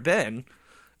actually never been.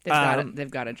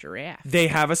 They've got a giraffe. They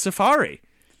have a safari.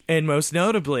 And most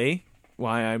notably,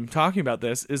 why I'm talking about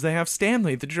this is they have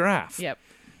Stanley the giraffe. Yep.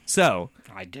 So,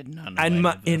 I did not know. and any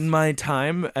of this. in my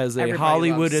time as a Everybody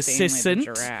Hollywood loves Stanley the assistant,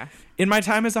 giraffe. in my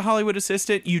time as a Hollywood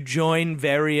assistant, you join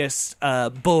various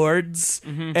boards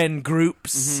and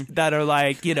groups that are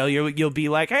like, you'll be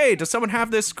like, hey, does someone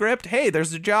have this script? Hey,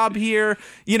 there's a job here.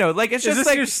 Like it's Is just this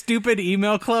like your stupid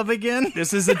email club again?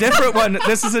 this is a different one.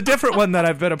 This is a different one that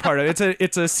I've been a part of.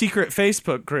 It's a secret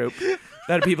Facebook group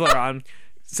that people are on.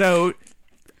 So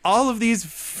all of these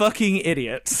fucking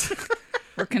idiots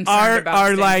We're concerned about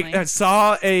are like Stanley.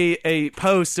 saw a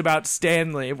post about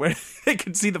Stanley where they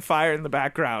could see the fire in the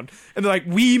background, and they're like,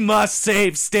 we must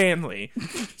save Stanley.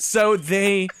 So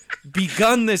they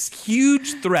begun this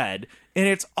huge thread, and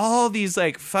it's all these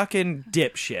like fucking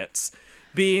dipshits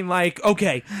being like,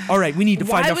 okay, all right, we need to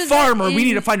Why find a was that farmer. We in-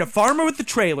 need to find a farmer with the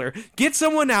trailer. Get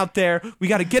someone out there. We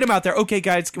got to get him out there. Okay,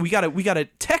 guys, we got to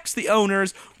text the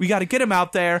owners. We got to get him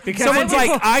out there. Someone's Why like,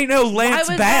 was- I know Why Lance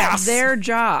was Bass. that their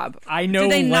job? I know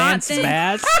Did they not Lance think-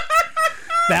 Bass.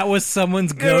 That was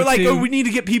someone's They were go-to. like, oh, we need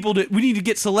to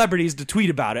get celebrities to tweet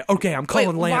about it. Okay, I'm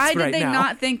calling Wait, Lance why did right they now.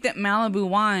 not think that Malibu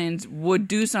Wines would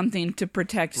do something to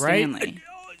protect Right? Stanley?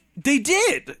 They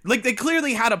did. Like, they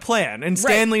clearly had a plan, and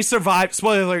Stanley survived.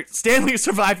 Spoiler alert: Stanley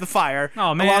survived the fire.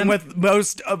 Oh, man. along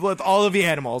with all of the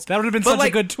animals. that would have been But, such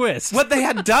like, a good twist. What they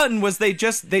had done was they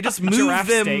just moved Giraffe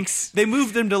them. steaks. They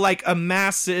moved them to like a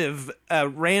massive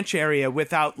ranch area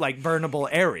without like burnable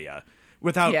area,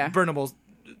 without Yeah. burnable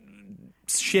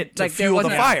shit to Like, there fuel the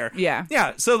wasn't- fire. Yeah.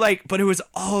 yeah. So like, but it was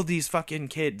all these fucking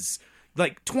kids,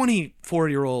 like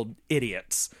 24-year-old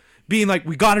idiots, being like,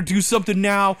 we got to do something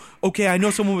now. Okay, I know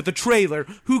someone with a trailer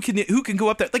who can go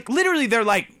up there. Like literally, they're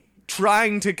like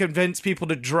trying to convince people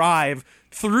to drive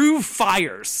through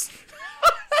fires.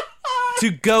 To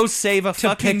go save a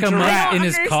fucking pick 'em up giraffe. in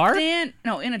his car?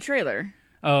 No, in a trailer.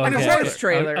 Oh, Like a okay. horse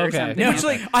trailer or Okay. something. No, It's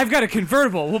like- I've got a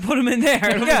convertible. We'll put him in there.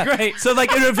 It'll be great. So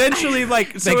like it eventually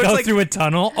like so They it's go like through a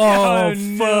tunnel. Oh,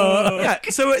 no. yeah,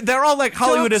 so they're all like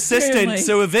Hollywood Doc assistants. Stanley.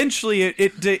 So eventually,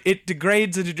 it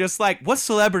degrades into just like, what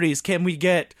celebrities can we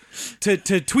get to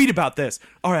tweet about this?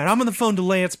 All right, I'm on the phone to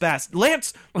Lance Bass.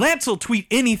 Lance will tweet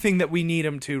anything that we need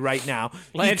him to right now.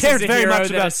 Lance he cares is a very hero much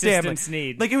that about Stanley. assistants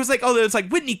need. Like it was like, oh, it's like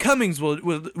Whitney Cummings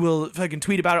will fucking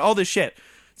tweet about it, all this shit.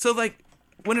 So like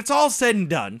when it's all said and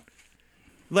done,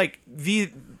 like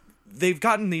they've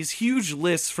gotten these huge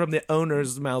lists from the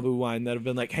owners of Malibu Wine that have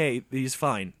been like, hey, he's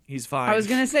fine. I was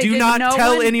gonna say, do did not no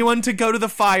tell one- anyone to go to the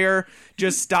fire.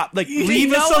 Just stop. Like, leave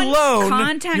Did us no one alone.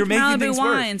 Contact You're making Malibu things worse.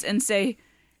 Wines and say,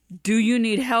 "Do you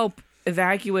need help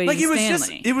evacuating Like it was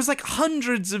Stanley?" it was like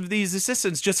hundreds of these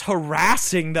assistants just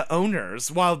harassing the owners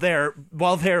while their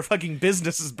fucking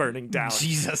business is burning down.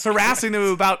 Jesus harassing them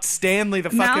about Stanley the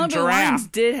fucking Malibu giraffe. Wines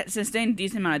did sustain a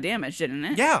decent amount of damage, didn't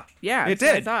it? Yeah, Yeah, it that's what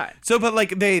I did. thought. So, but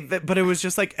like but it was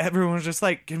just like everyone was just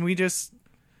like, can we just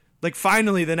like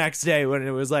finally the next day when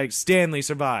it was like Stanley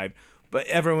survived, but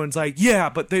everyone's like, yeah,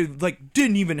 but they like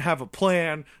didn't even have a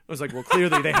plan. I was like, well,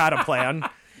 clearly they had a plan,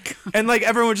 and like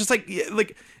everyone was just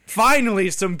like finally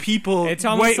some people It's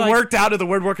almost like- worked out of the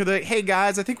word worker. They're like, hey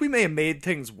guys, I think we may have made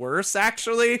things worse.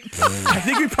 Actually, I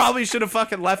think we probably should have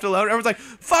fucking left alone. Everyone's like,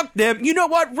 fuck them. You know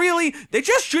what? Really, they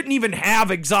just shouldn't even have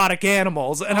exotic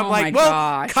animals. And I'm Oh like, my well,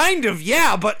 gosh. kind of,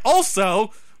 yeah, but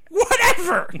also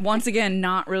whatever. Once again,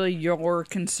 not really your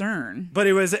concern. But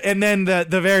it was, and then the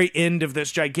very end of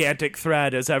this gigantic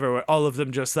thread is everywhere, all of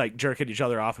them just like jerking each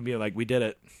other off and being like, we did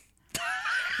it.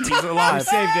 He's alive.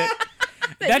 Saved it.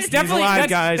 That's definitely alive, that's,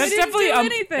 guys. That's They didn't definitely do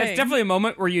that's anything. definitely a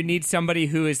moment where you need somebody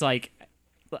who is like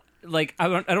I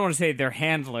don't want to say their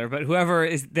handler, but whoever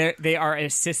is there, they are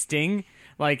assisting.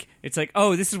 Like it's like,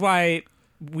 oh, this is why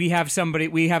we have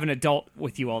an adult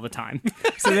with you all the time,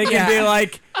 so they can be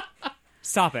like,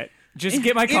 stop it, just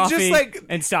get my It's coffee just like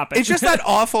and stop it. It's just that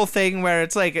awful thing where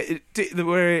it's like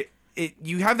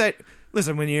you have that.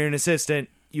 Listen, when you're an assistant,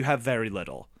 you have very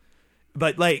little.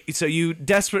 But like, so you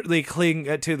desperately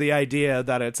cling to the idea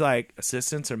that it's like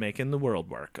assistants are making the world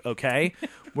work. Okay,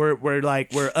 we're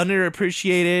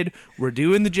underappreciated. We're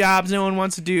doing the jobs no one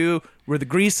wants to do. We're the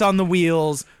grease on the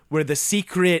wheels. We're the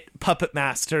secret puppet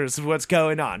masters of what's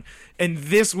going on. And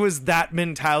this was that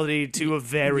mentality to a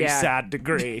very Yeah. sad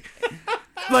degree.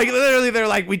 Like literally, they're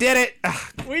like, "We did it.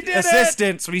 We did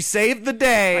assistants. We saved the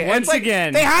day." And Once it's like,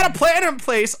 again. they had a plan in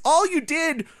place. All you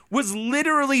did was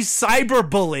literally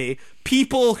cyberbully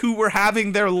people who were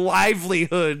having their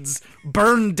livelihoods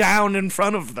burned down in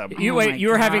front of them. You Oh wait, my you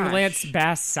were having gosh. Lance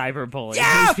Bass cyberbully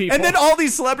Yeah, these people. and then all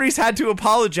these celebrities had to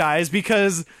apologize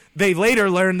because they later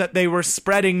learned that they were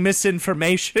spreading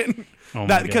misinformation. Oh my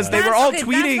that because God. they were all That's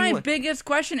tweeting. my biggest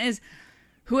question is,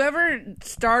 whoever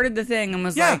started the thing and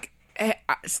was Yeah. like, hey,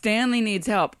 Stanley needs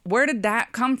help. Where did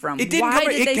that come from? It didn't Why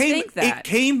come. did It they came. think that? It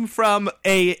came from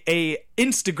a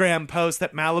Instagram post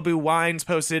that Malibu Wines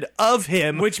posted of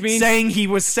him, Which means- saying he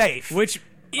was safe. which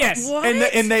yes, What?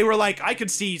 And they were like, I could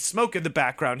see smoke in the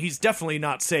background. He's definitely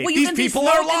not safe. Well, you These can see people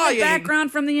smoke are in the lying.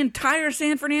 background from the entire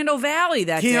San Fernando Valley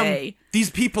that Kim, day. these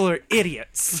people are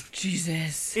idiots.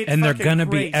 Jesus. It's And they're fucking gonna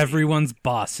crazy. be everyone's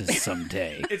bosses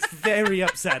someday. It's very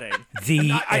upsetting.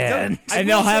 The I don't- end. I and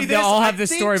will they'll say have they'll this, all I have the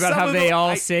think story about some how of they the- all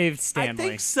I- saved I Stanley.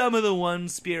 think some of the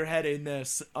ones spearheading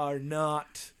this are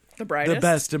not The brightest. the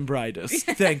best and brightest,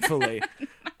 thankfully.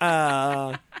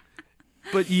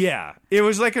 But yeah, it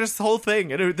was like this whole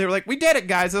thing. And they were like, "We did it,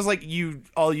 guys." I was like,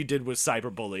 all you did was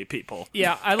cyberbully people.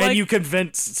 Yeah, I and like- you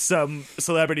convinced some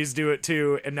celebrities to do it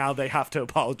too, and now they have to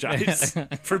apologize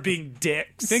for being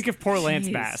dicks. Think of poor Lance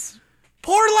Jeez. Bass.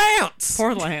 Poor Lance.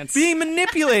 Poor Lance. being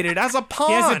manipulated as a pawn.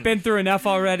 He hasn't been through enough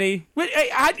already.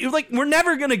 We're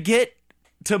never gonna get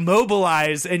to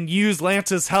mobilize and use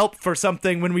Lance's help for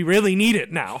something when we really need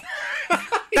it now.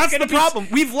 That's the problem.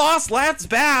 We've lost Lance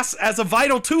Bass as a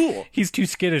vital tool. He's too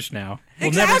skittish now.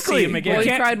 We'll never Exactly. see him again. Well, We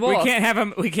he cried can't, we wolf. can't have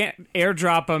him. We can't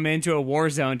airdrop him into a war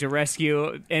zone to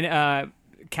rescue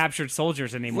captured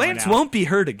soldiers anymore. Lance now. won't be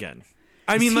hurt again.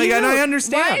 I mean, like, and I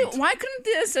understand. Why couldn't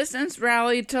the assistants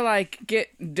rally to like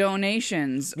get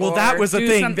donations? Well, or that was the do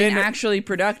thing. Something Then- actually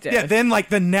productive. Yeah, then like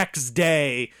the next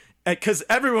day, because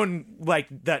everyone like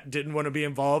that didn't want to be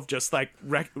involved just like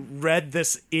read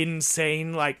this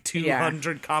insane like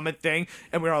 200 comment thing,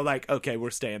 and we were all like, okay, we're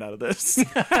staying out of this.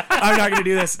 I'm not gonna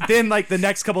do this. Then like the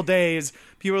next couple days,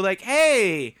 people were like,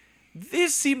 hey,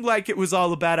 this seemed like it was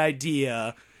all a bad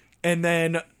idea, and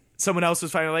then someone else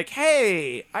was finally like,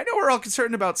 hey, I know we're all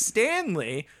concerned about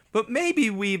Stanley, but maybe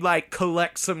we like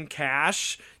collect some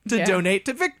cash to donate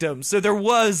to victims. So there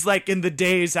was like in the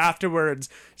days afterwards,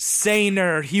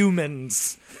 saner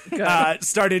humans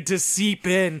started to seep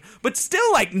in, but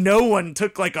still like no one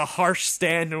took like a harsh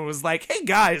stand and was like, hey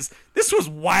guys, this was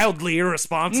wildly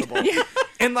irresponsible.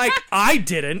 And like I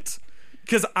didn't,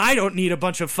 because I don't need a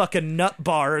bunch of fucking nut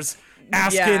bars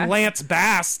asking Lance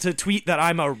Bass to tweet that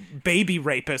I'm a baby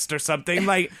rapist or something,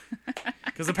 like,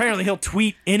 because apparently he'll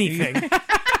tweet anything.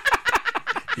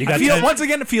 You got Once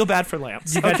again, I feel bad for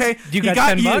Lance. you got, okay, you got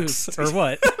got 10 bucks used. or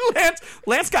what?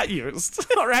 Lance got used.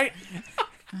 All right,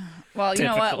 Well, you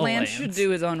know what? Typical Lance Lance. should do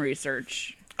his own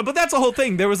research. but that's the whole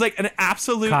thing. There was like an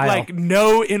absolute Kyle. like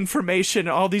no information.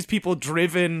 All these people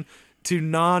driven to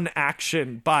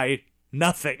non-action by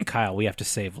nothing. Kyle, we have to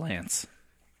save Lance.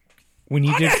 We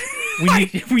need to.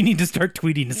 We need to start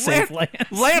tweeting to save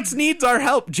Lance. Lance needs our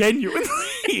help genuinely.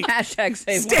 Hashtag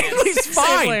save Stanley's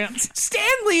fine. Lance.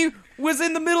 Stanley was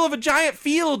in the middle of a giant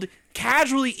field,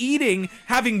 casually eating,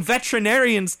 having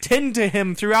veterinarians tend to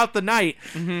him throughout the night.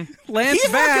 Lance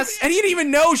Bass. And he didn't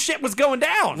even know shit was going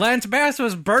down. Lance Bass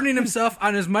was burning himself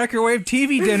on his microwave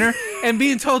TV dinner and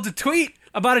being told to tweet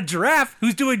about a giraffe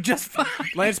who's doing just fine.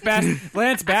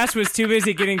 Lance Bass was too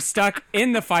busy getting stuck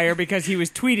in the fire because he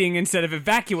was tweeting instead of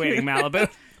evacuating Malibu.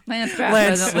 Lance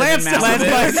Bass doesn't live Lance in doesn't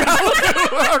Malibu. like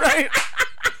Malibu. All right.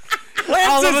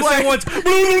 All of is us like- at once.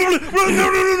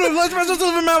 Lance Bass doesn't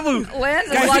live in Malibu. Lance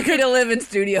is lucky to live in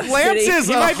Studio Lance City. is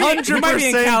He might be in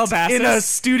 100% Calabasas. in a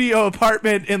studio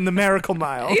apartment in the Miracle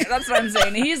Mile. Yeah, that's what I'm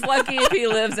saying. He's lucky if he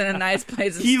lives in a nice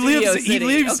place in He Studio lives. City. He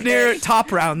lives okay? near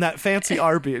Top Round, that fancy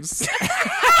Arby's.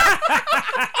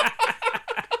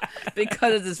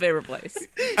 because it's his favorite place.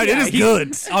 And it is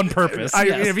good. On purpose. I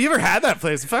mean, yes. have you ever had that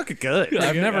place? It's fucking good.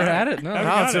 I've never had it. No.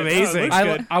 Oh, it's amazing.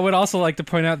 I would also like to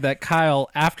point out that Kyle,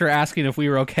 after asking if we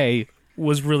were okay,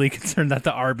 was really concerned that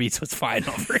the Arby's was fine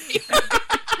over here.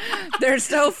 There's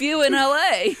so few in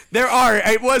LA. There are.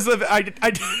 It was.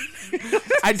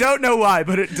 I don't know why,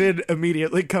 but it did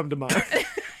immediately come to mind.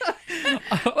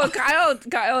 Well, Kyle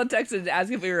texted to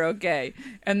ask if we were okay,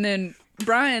 and then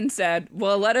Brian said,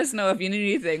 "Well, let us know if you need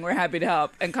anything. We're happy to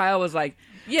help." And Kyle was like,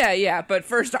 "Yeah, but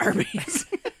first Arby's."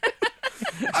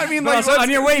 I mean, But like also, on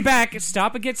your way back,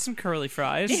 stop and get some curly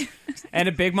fries and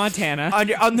a Big Montana.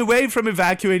 on the way from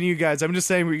evacuating you guys, I'm just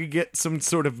saying we could get some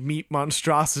sort of meat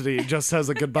monstrosity just as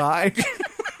a goodbye.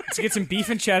 Let's get some beef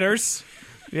and cheddars.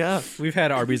 Yeah. We've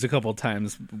had Arby's a couple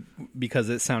times because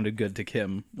it sounded good to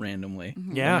Kim randomly.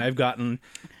 Yeah. And I've gotten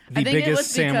the I think it was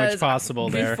biggest sandwich because possible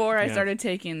there. Before I Yeah. started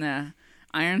taking the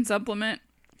iron supplement,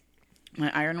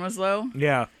 my iron was low,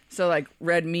 Yeah. so like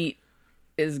red meat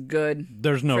is good.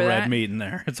 There's no for red that. meat in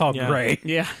there. It's all Yeah. gray.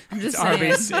 Yeah, I'm just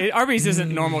saying. Arby's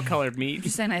isn't normal colored meat.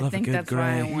 Just saying, I Love a think good that's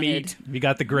why I gray. wanted. Meat. We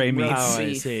got the gray meat. Roast Oh, I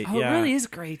beef. see. Oh, yeah. it really is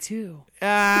gray too.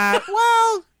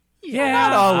 Well, Yeah,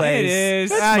 not always. It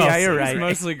is. Yeah, you're right. It's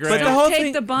mostly gray. But the Don't whole take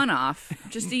thing- the bun off.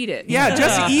 Just eat it. Yeah,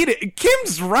 just eat it.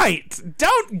 Kim's right.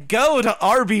 Don't go to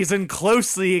Arby's and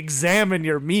closely examine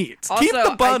your meat. Keep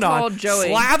Also, the bun I on, told Joey-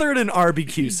 slathered in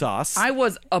barbecue sauce. I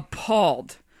was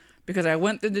appalled because I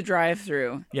went through the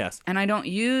drive-through yes. and I don't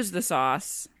use the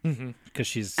sauce, Because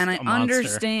she's and I a monster.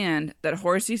 understand that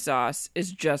horsey sauce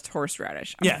is just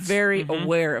horseradish. I'm Yes. very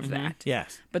aware of that.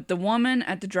 Yes. But the woman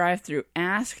at the drive-through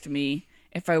asked me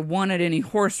if I wanted any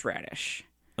horseradish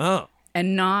Oh.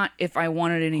 and not if I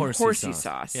wanted any horsey sauce.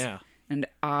 sauce. Yeah. And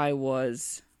I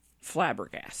was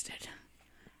flabbergasted.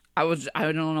 I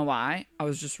don't know why. I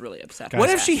was just really upset. What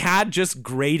by if that. she had just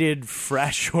grated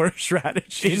fresh horseradish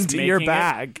She's into your making it?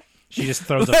 bag? She just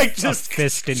throws Like, a just-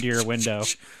 fist into your window.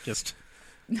 Just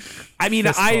I mean,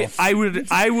 Fistful. I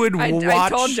would I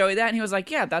watch. told Joey that, and he was like,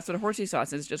 "Yeah, that's what horsey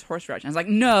sauce is, just horseradish." And I was like,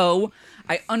 "No,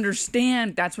 I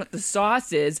understand that's what the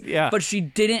sauce is, Yeah. but she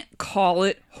didn't call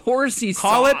it horsey sauce.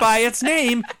 Call it by its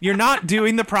name. You're not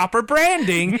doing the proper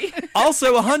branding.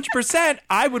 Also, 100%,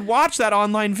 I would watch that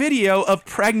online video of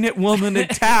pregnant woman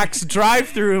attacks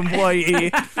drive-through employee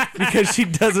because she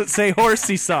doesn't say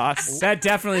horsey sauce. That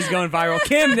definitely is going viral.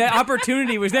 Kim, that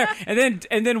opportunity was there, and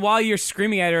then while you're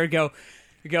screaming at her, go,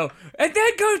 and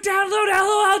then go download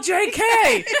LOLJK.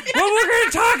 Well, we're going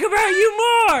to talk about you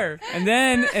more. And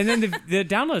then the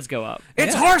downloads go up.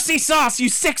 It's horsey sauce, you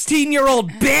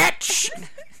 16-year-old bitch.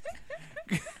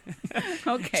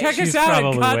 Okay, Check She's us out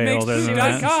at probably way older than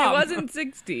that. she godmakes.com. wasn't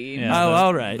 16. yeah, Oh, the-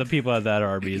 all right. The people at that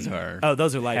Arby's are Oh,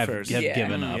 those are have, lifers. have Yeah.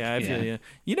 given up. Yeah, I feel you.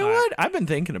 You know what? I've been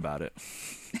thinking about it.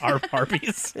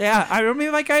 Arby's. Yeah, I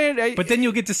mean, like I But then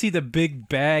you'll get to see the big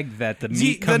bag that the See,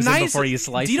 meat comes in before you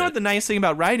slice Do you know it. what the nice thing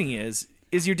about writing is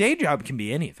your day job can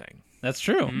be anything. That's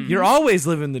true. You're always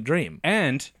living the dream.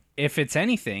 And if it's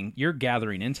anything, you're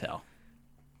gathering intel.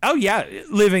 Oh yeah,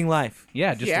 living life,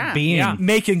 Yeah, just Yeah. being. Yeah.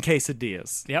 making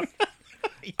quesadillas. Yep.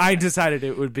 I decided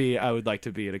it would be. I would like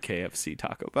to be at a KFC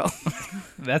Taco Bell.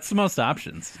 That's the most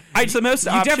options. It's the most.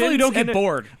 You definitely don't get and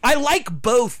bored. I like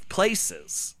both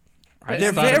places. I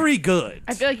They're just thought of- very good.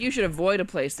 I feel like you should avoid a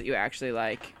place that you actually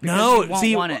like. because No, you won't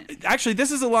see, want it. actually, this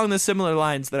is along the similar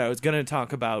lines that I was going to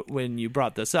talk about when you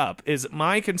brought this up. Is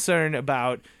my concern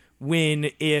about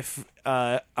if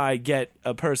I get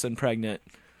a person pregnant,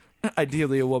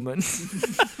 ideally a woman.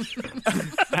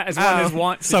 As one as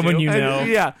wants to someone do. you know.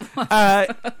 Yeah,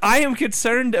 I am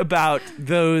concerned about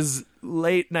those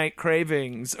late night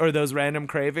cravings or those random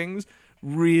cravings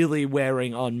really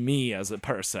wearing on me as a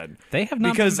person. They have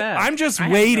not Because been bad. I'm just I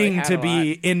haven't really waiting had to a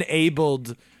be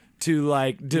enabled to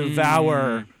like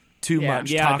devour too Yeah.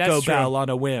 much Yeah, Taco that's true. Bell on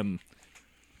a whim.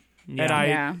 Yeah. And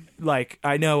Yeah.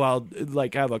 I know I'll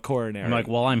like have a coronary. I'm like,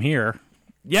 well, I'm here.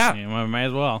 yeah, Yeah, well, I might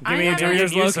as well. Give me a haven't- Doritos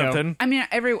give you Loco. something. I mean,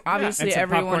 obviously and some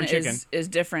everyone popcorn chicken. is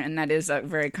different, and that is a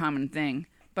very common thing.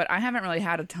 But I haven't really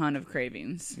had a ton of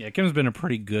cravings. Yeah, Kim's been a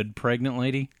pretty good pregnant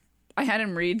lady. I had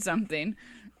him read something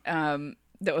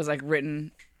that was like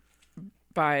written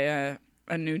by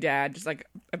a new dad, just like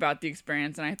about the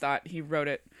experience, and I thought he wrote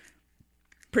it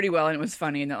pretty well, and it was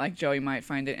funny, and that like Joey might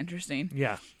find it interesting.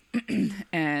 Yeah.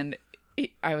 And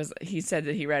he said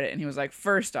that he read it, and he was like,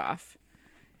 first off,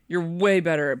 you're way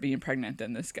better at being pregnant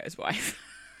than this guy's wife.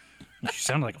 She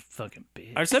sounded like a fucking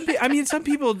bitch. Are some I mean, some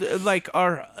people like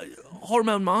are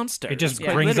hormone monsters. It just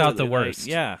quite brings out the literally, worst.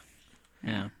 yeah.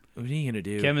 Yeah. What are you gonna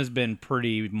do? Kim has been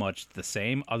pretty much the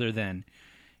same, other than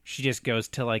she just goes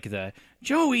to like the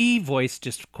Joey voice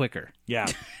just quicker. yeah.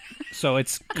 So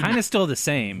it's kind of still the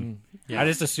same. I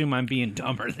just assume I'm being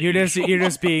dumber. Than You're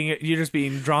just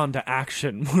being drawn to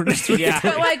action more than Yeah.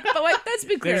 but like, let's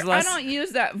be clear. There's less- I don't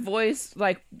use that voice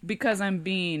like because I'm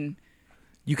being.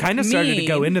 You kind of started to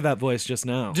go Mean. into that voice just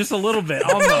now. just a little bit,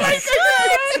 almost. Yeah.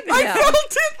 it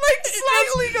like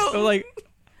slightly go. like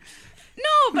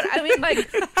No, but I mean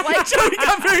like Joey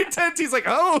got very tense. He's like,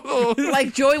 oh,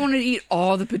 like Joey wanted to eat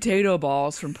all the potato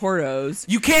balls from Porto's.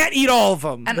 you can't eat all of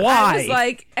them. And Why? I was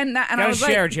like, and I Gotta was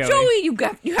share, like,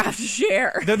 Joey. you have to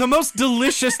share. They're the most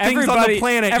delicious things on the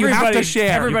planet. You have to everybody-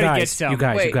 share. everybody gets some.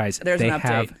 Wait, there's they an update.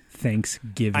 have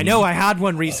Thanksgiving. I know. I had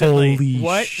one recently. Holy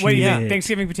What? shit. What do you think?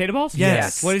 Thanksgiving potato balls?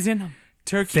 Yes. What is in them?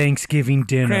 Turkey, Thanksgiving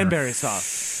dinner. cranberry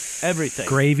sauce, everything.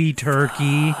 Gravy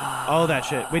turkey. All that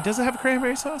shit. Wait, does it have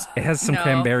cranberry sauce? It has some No.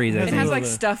 cranberries, I It think. has like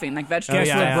stuffing, like vegetables. Guess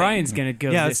yeah, what yeah. Brian's gonna go.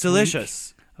 Yeah, this it's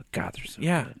delicious. Oh, God, they're so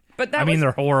Yeah. good. But that I mean, was,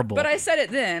 they're horrible. But I said it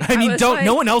then. I mean, was don't. like,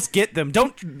 No one else get them.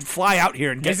 Don't fly out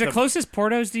here and week. get Is the them. closest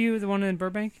Porto's to you the one in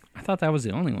Burbank? I me that was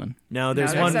the only one. No,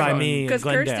 there's No, one by several. me in Because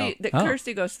Glendale. Oh.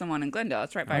 Kirsty goes to the one in Glendale.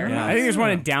 It's right by her yeah. house. I think there's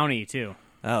one in Downey too.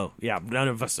 Oh, yeah. None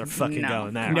of us are fucking No.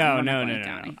 going there. I'm No, not no, going no, to no,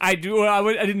 Downey. no. I do. I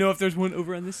didn't know if there's one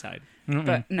over on this side.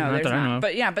 But no, Not there's that I know not. of.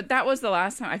 But yeah, but that was the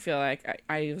last time I feel like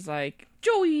I was like,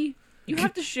 Joey, you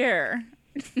have to share.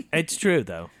 It's true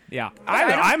though. Yeah.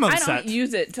 I'm I upset. don't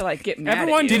use it to like get mad.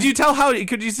 Everyone at Did you tell how?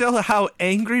 Could you tell how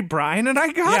angry Brian and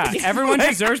I got? Yeah. Everyone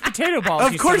deserves potato balls.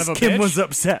 Of you course, son of a Kim bitch. was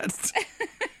upset.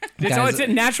 It's a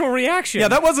natural reaction. Yeah,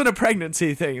 that wasn't a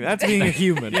pregnancy thing. That's being a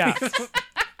human. Yeah.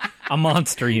 A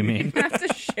monster, you mean? You have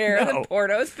to share the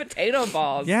Porto's potato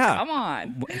balls. Yeah. Come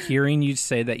on. Hearing you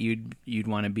say that you'd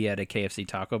want to be at a KFC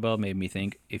Taco Bell made me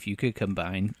think if you could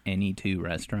combine any two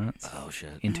restaurants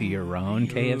into your own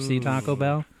KFC Taco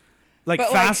Bell. Like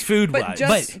But fast food but wise.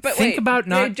 just, But but think wait, about they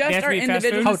not- They just have to are be fast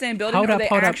individuals food? in the same building, Hold or up, they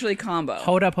hold up. actually combo.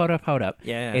 Hold up.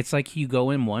 Yeah. It's like you go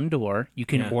in one door, you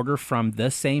can Yeah. order from the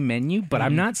same menu, but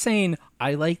I'm not saying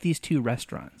I like these two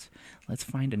restaurants. Let's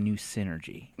find a new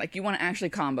synergy. Like you want to actually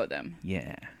combo them.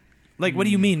 Yeah. Like, what do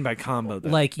you mean by combo?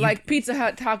 Then? Like you, Like Pizza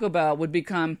Hut Taco Bell would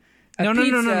become a No, no,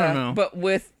 pizza, no. but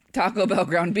with Taco Bell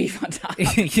ground beef on top.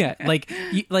 yeah,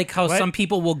 like how some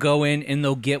people will go in and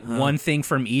they'll get one thing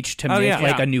from each to make yeah.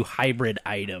 like Yeah. a new hybrid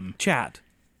item. chat.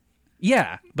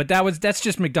 Yeah, but that's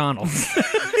just McDonald's.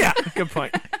 Yeah, good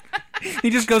point. He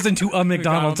just goes into a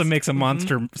McDonald's and makes a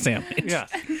monster sandwich. Yeah.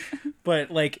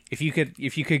 But like if you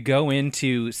could go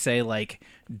into say like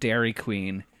Dairy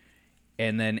Queen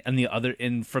and then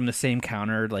from the same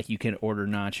counter like you can order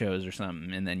nachos or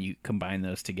something and then you combine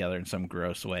those together in some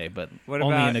gross way, but What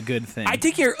only about- in a good thing. I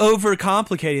think you're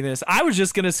overcomplicating this. I was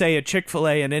just going to say a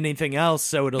Chick-fil-A and anything else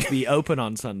so it'll be open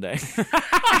on Sunday.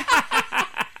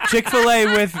 Chick-fil-A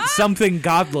with something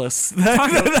godless.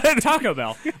 Taco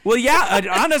Bell. Well, yeah,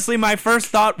 honestly, my first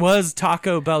thought was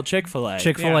Taco Bell Chick-fil-A.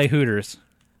 Chick-fil-A Yeah. Hooters.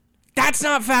 That's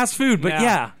not fast food, but Yeah.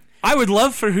 yeah. I would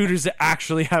love for Hooters to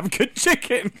actually have good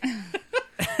chicken.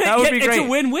 That would be It's great. a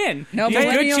win-win. No, You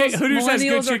got good millennials, Hooters has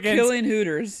good millennials are chickens. killing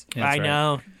Hooters. That's I right.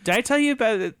 know. Did I tell you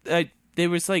about it? There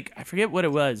was like, I forget what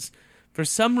it was. For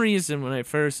some reason, when I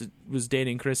first was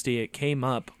dating Christy, it came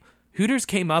up. Hooters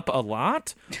came up a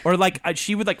lot, or like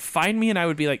she would like find me, and I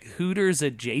would be like Hooters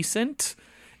adjacent,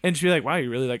 and she'd be like, "Wow, you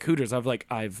really like Hooters?" I'm like,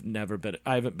 I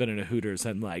haven't been in a Hooters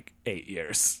in like 8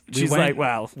 years. We She's went- like,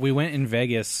 "Well, We went in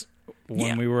Vegas when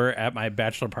Yeah. we were at my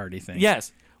bachelor party thing.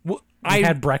 yes." Well, I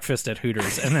had breakfast at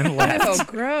Hooters and then left. Oh,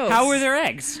 gross. How were their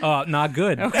eggs? Oh, not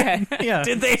good. Okay. Yeah.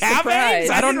 Did they have Surprise. eggs?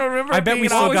 I don't remember. I bet we being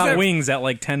still always got there. wings at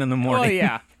like 10 in the Oh morning.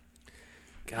 yeah.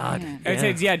 God, Man. I would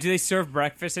say, yeah. Do they serve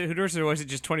breakfast at Hooters, or was it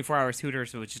just 24 hours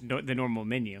Hooters, which is the normal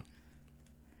menu?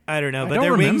 I don't know, but don't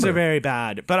their wings remember. are very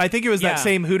bad. But I think it was Yeah. that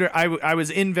same Hooter. I was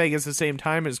in Vegas the same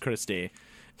time as Christy,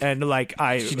 and like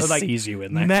She just like sees you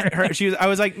in there. met her. I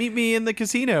was like, meet me in the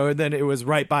casino, and then it was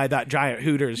right by that giant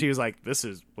Hooters. She was like, "This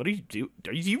is what do you do?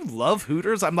 Do you love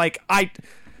Hooters?" I'm like, Yes.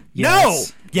 no,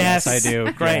 yes, Yes, I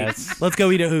do. Great, Yes. let's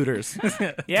go eat at Hooters.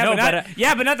 Yeah, No,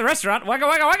 but not the restaurant. Waka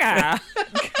waka waka.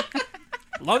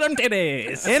 Load them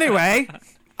titties. Anyway,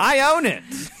 I own it,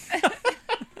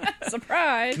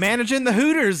 Surprise. managing the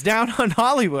Hooters down on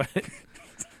Hollywood.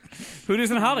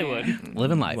 Hooters in Hollywood.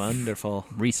 Living life. Wonderful.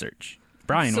 Research.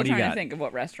 Brian, Still what do you trying got? to think of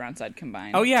what restaurants I'd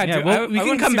combine. Oh yeah, Yeah, dude, well, we I can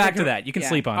wanted come see back if to that. You can Yeah.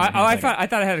 sleep on I, it. oh, I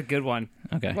thought I had a good one.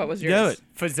 Okay. What was Do yours? it.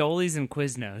 Fazoli's and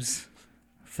Quiznos.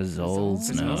 Fizzles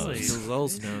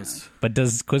Fazoli's. nose. But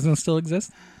does Quiznos still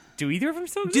exist? Do either of them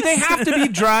still exist? Do they have to be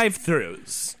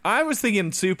drive-throughs? I was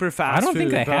thinking super fast. I don't think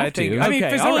food, they but I have think, to. I mean,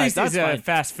 okay, Fazoli's all right, that's is fine.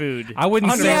 fast food. I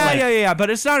wouldn't say Yeah, like, yeah, but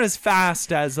it's not as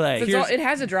fast as like. It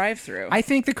has a drive-through. I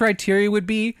think the criteria would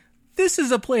be this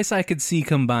is a place I could see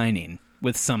combining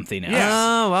with something else.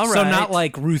 Oh, all So right. not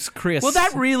like Ruth's Chris. Well,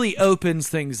 that really opens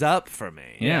things up for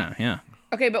me. Yeah, yeah.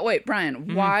 Okay, but wait, Brian,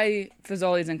 Mm-hmm. why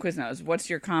Fazoli's and Quiznos? What's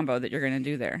your combo that you're going to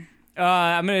do there?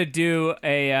 I'm gonna do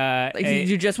a. Like,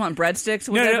 you just want breadsticks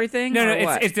with everything? No, or it's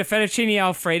what? it's the fettuccine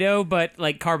alfredo, but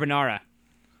like carbonara.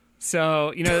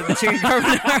 So the chicken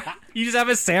carbonara. You just have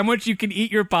a sandwich. You can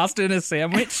eat your pasta in a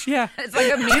sandwich. Yeah. It's like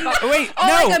a meatball. Wait, oh,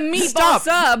 no, like a meatball stop.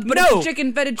 sub, but No. it's a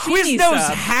chicken fettuccine Quiznos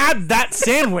sub. had that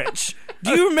sandwich.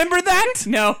 Do you remember that?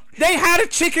 No. They had a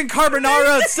chicken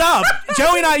carbonara sub.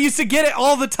 Joey and I used to get it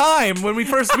all the time when we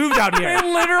first moved out here.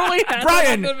 Literally.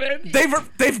 Brian,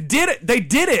 they've did it. They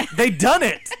did it. They done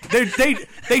it.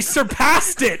 They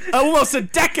surpassed it almost a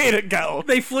decade ago.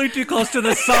 They flew too close to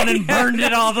the sun and burned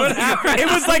it all the way. It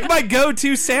was like my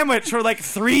go-to sandwich for like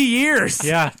 3 years.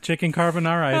 Yeah, chicken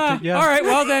carbonara. I think, yeah. All right.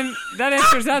 Well, then that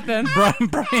answers that. Then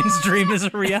Brian's dream is a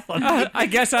reality. I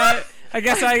guess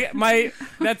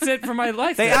that's it for my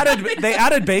life. They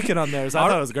added bacon on theirs. I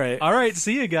thought it was great. All right,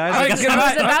 see you guys. All right, I guess- goodbye.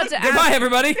 I was about to ask- Goodbye,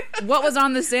 everybody. What was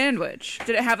on the sandwich?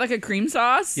 Did it have like a cream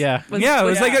sauce? Yeah. Yeah, it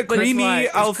was like a But it's creamy like-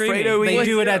 it's Alfredo. They With-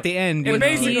 do it at the end. with you know.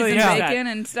 basically- Cheese and Yeah. bacon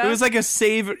and stuff? It was like a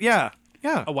savor. Yeah.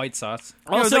 a white sauce.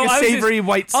 It was like a savory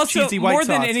cheesy white more sauce.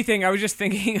 than anything, I was just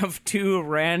thinking of two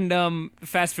random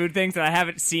fast food things that I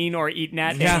haven't seen or eaten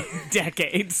at Yeah. in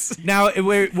decades. Now,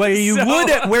 where you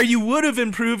So- would have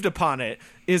improved upon it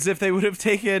is if they would have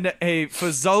taken a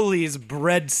Fazoli's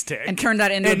breadstick And turned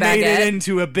that into a and made baguette? it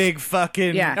into a big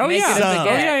fucking Yeah. Oh Make yeah, it a oh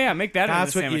baguette. yeah, make that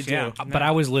That's into a what you sandwich. do. Yeah. But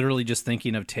I was literally just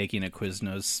thinking of taking a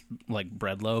Quiznos like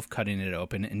bread loaf, cutting it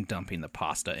open, and dumping the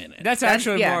pasta in it. That's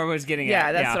actually more what I was getting yeah,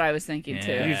 at. that's what I was thinking Yeah.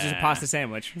 too. It's just a pasta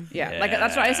sandwich. Yeah, like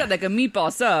that's what I said, like a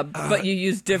meatball sub, but you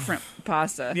use different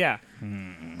pasta. Yeah,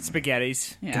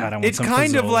 spaghettis. Yeah. God, I want It's some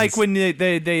kind of Fazoli's. like when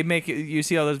they make it, you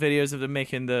see all those videos of them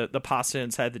making the pasta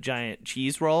inside the giant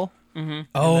cheese roll.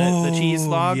 oh the cheese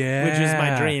log, yeah. which is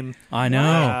my dream. I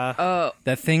know Oh,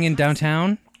 that thing in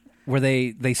downtown where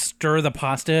they stir the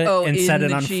pasta oh, and in set it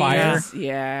the on cheese. fire.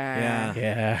 Yeah.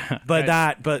 Yeah.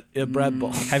 But a bread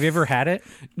bowl. Have you ever had it?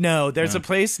 No, there's a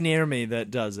place near me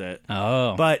that does it.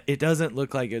 Oh, But it doesn't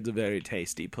look like it's a very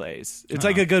tasty place. It's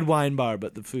like a good wine bar,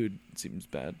 but the food seems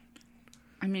bad.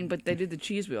 I mean, but they do the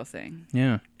cheese wheel thing.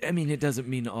 yeah. I mean, it doesn't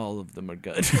mean all of them are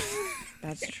good.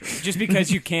 That's true. Just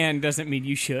because you can doesn't mean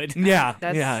you should. yeah,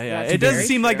 That's- yeah. that's It doesn't very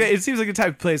seem like true. that. It seems like a type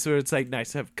of place where it's like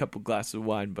nice to have a couple glasses of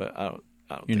wine, but I don't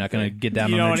You're think not going to I- get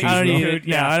down You on don't the wanna cheese I don't wheel? need it.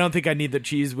 Yeah, I don't think I need the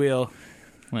cheese wheel.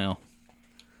 Well,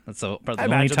 that's the I only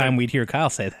imagine time that- we'd hear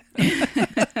Kyle say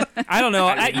that. I don't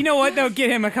know. You know what? Though, get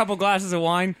him a couple glasses of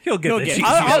wine. He'll get the it. cheese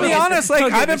I'll be He'll honest, like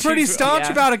get I've been the pretty cheese wheel. staunch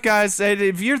Yeah. about it, guys. And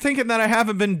if you're thinking that I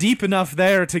haven't been deep enough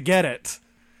there to get it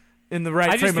in the right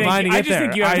I just frame of mind to I get just there,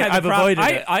 think you haven't had I've the proper.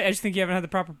 avoided it. I just think you haven't had the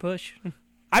proper push.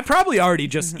 I've probably already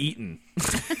just eaten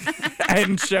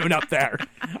and shown up there.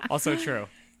 Also true.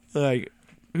 Like,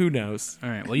 who knows? All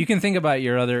right. Well, you can think about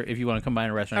your other if you want to combine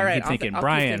a restaurant. All right, keep I'll thinking, I'll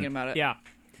Brian. keep thinking about it. Yeah.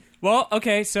 Well,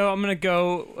 okay, so I'm gonna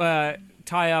go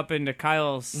tie up into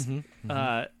Kyle's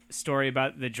story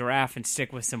about the giraffe and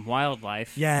stick with some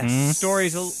wildlife. Yes.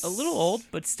 Story's a little old,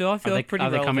 but still I feel like pretty are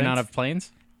they relevant. coming out of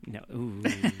planes? No, ooh,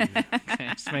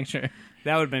 Just make sure.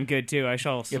 that would have been good too. I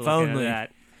shall If look into only.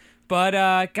 that.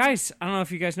 But guys, I don't know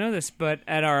if you guys know this, but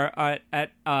at our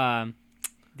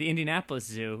the Indianapolis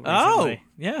Zoo recently,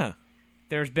 yeah.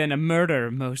 there's been a murder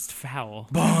most foul.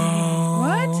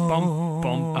 What? Bum,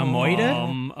 bum, A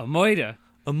moida? a moida.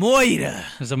 A moida.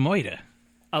 There's a moida.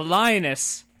 A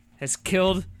lioness has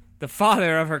killed the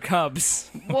father of her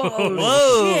cubs.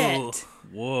 Whoa. Shit.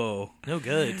 Whoa. No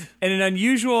good. And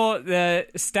the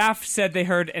staff said they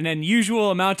heard an unusual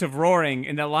amount of roaring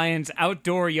in the lion's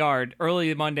outdoor yard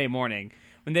early Monday morning.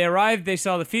 When they arrived, they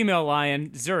saw the female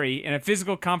lion, Zuri, in a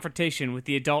physical confrontation with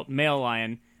the adult male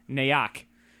lion, Nayak.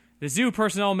 The zoo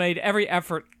personnel made every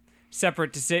effort to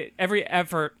separate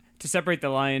the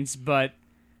lions, but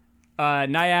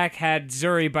Nayak had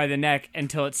Zuri by the neck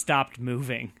until it stopped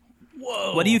moving.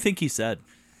 Whoa. What do you think he said?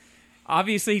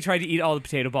 Obviously, he tried to eat all the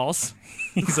potato balls.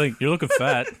 He's like, you're looking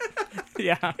fat.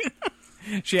 Yeah.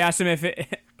 She asked him if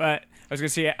it. I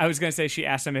was gonna say she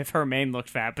asked him if her mane looked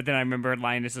fat, but then I remembered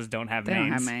lionesses don't have They don't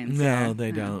manes. have manes. No, yeah.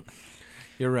 they don't.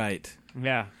 You're right.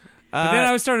 Yeah. But then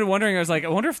I started wondering. I was like, I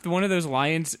wonder if one of those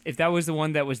lions, if that was the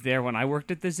one that was there when I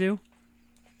worked at the zoo.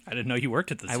 I didn't know you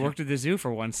worked at the zoo. I worked at the zoo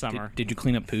for one summer. Did you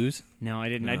clean up poos? No, I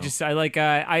didn't. No. I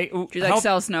Do you like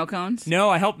sell snow cones? No,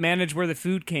 I helped manage where the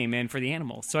food came in for the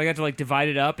animals. So I got to like divide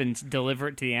it up and deliver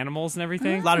it to the animals and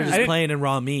everything. A lot of I just didn't- plain and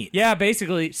raw meat. Yeah,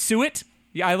 basically suet.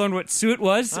 Yeah, I learned what suet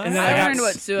was, and then I got, learned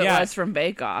what suet yeah. was from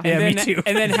Bake Off. And Yeah, then, me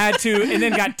too. and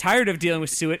then got tired of dealing with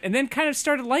suet, and then kind of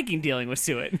started liking dealing with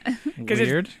suet.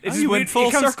 Weird. It's You went weird. full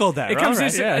It comes- circle there. It comes All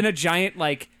right, yeah. in a giant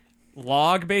like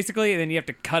log basically, and then you have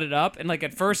to cut it up. And like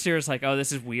at first you're just like, oh,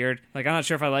 this is weird. Like I'm not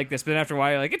sure if I like this, but then after a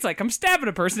while you're like, it's like I'm stabbing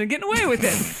a person and getting away with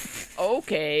it.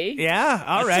 Okay. Yeah,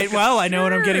 all right. Well, I know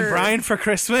what I'm getting Sure. Brian for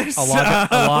Christmas. A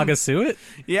log of suet?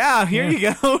 Yeah, here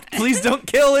you go. Please don't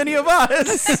kill any of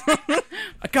us.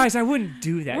 Guys, I wouldn't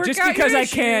do that. Work Just out because your I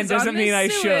can issues on doesn't mean I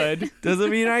this suet. should. Doesn't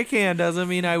mean I can. Doesn't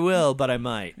mean I will. But I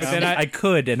might. But then I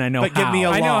could, and I know But how. give me a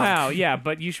I know log. how. Yeah,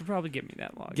 but you should probably give me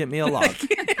that log. Get me a log.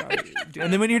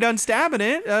 And then when you're done stabbing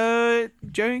it,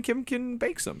 Joey and Kim can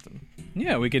bake something.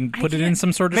 Yeah, we can put it in can't-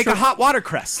 some sort of Make a hot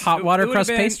watercress. hot It water would've crust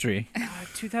been- pastry.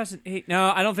 2008.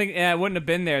 No, I don't think it wouldn't have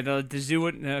been there. The zoo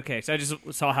wouldn't. Okay, so I just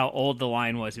saw how old the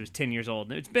lion was. It was 10 years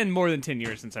old. It's been more than 10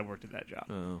 years since I worked at that job.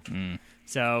 Oh.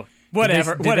 So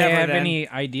whatever. Did whatever. they have then. any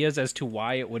ideas as to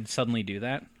why it would suddenly do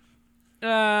that?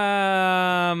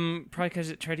 Probably because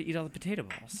it tried to eat all the potato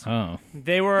balls. Oh,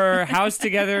 They were housed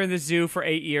together in the zoo for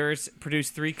 8 years,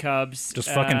 produced 3 cubs. Just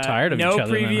fucking tired of no each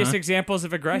other then, previous huh? examples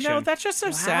of aggression. That's just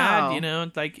so sad.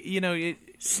 It,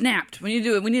 Snapped. When you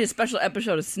do it, we need a special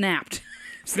episode of Snapped.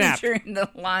 Snapped. Featuring the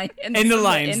lion In the from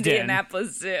lion's den.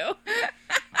 Indianapolis Zoo.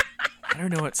 I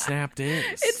don't know what snapped is.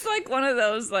 It's like one of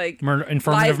those like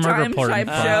informative murder Lifetime porn. type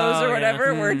shows Oh, or yeah.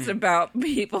 whatever, where it's about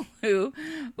people who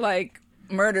like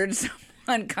murdered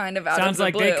someone kind of out Sounds of the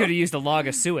like blue. they could have used a log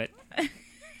of suet.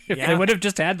 If they would have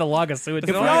just had the log of suet. If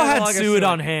we Log all of had suet. suet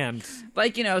on hand.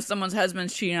 Like, someone's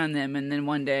husband's cheating on them, and then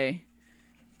one day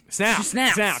Snap. she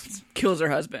snaps, Snapped. kills her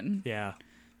husband. Yeah.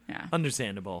 Yeah,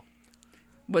 Understandable.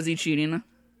 was he cheating?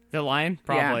 The lion?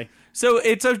 Probably. So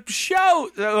it's a show.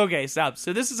 Okay, stop.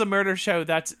 So this is a murder show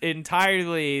that's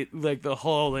entirely like the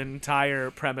whole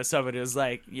entire premise of it is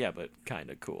like, yeah, but kind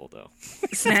of cool though.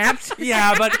 Snapped.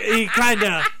 Yeah, but he kind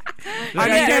of.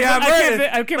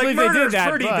 I can't believe they did that.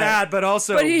 Pretty but- bad, but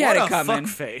also But he had what it a coming.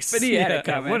 fuckface. But he had it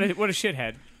coming. What a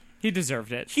shithead. He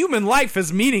deserved it. Human life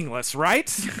is meaningless, right?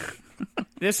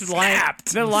 This lion,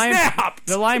 Snapped. the lion, Snapped.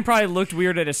 the lion probably looked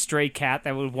weird at a stray cat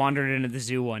that would wander into the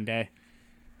zoo one day.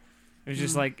 It was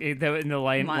just like the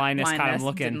lioness caught him Lioness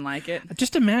looking. didn't like it.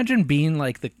 Just imagine being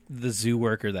like the zoo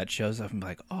worker that shows up and be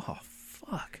like, oh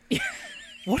fuck,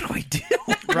 what do I do?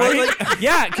 Right?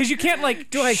 Yeah, because you can't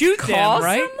shoot Call them,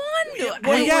 right? someone?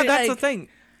 Well, yeah, Wait, that's the like- thing.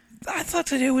 I thought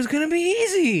that it was gonna be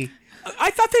easy.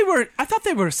 I thought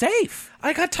they were safe.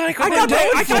 I got taekwondo.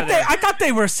 I thought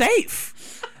they were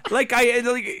safe.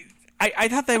 I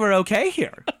thought they were okay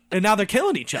here, and now they're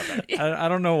killing each other. I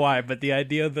don't know why, but the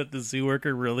idea that the zoo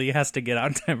worker really has to get out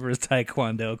in time for his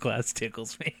taekwondo class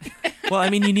tickles me. Well, I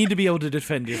mean, you need to be able to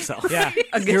defend yourself. Yeah.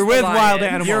 Against You're the with lion. wild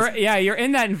animals. You're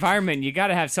in that environment. You got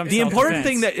to have some. The important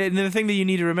self-defense. thing and the thing that you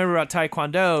need to remember about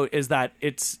taekwondo is that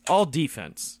it's all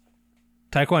defense.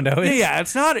 Taekwondo is. Yeah,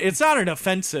 it's not an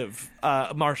offensive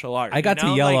martial art. I got you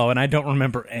know? to yellow and I don't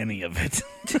remember any of it.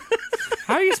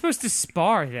 How are you supposed to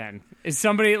spar then? Is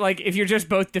somebody like if you're just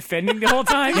both defending the whole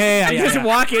time? Yeah, you just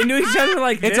walk into each other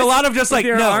like It's this a lot of just with like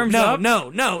your no, arms no, up? no.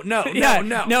 Oh,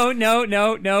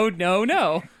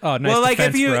 No. Oh, nice Well, like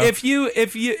defense, bro.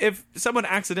 if someone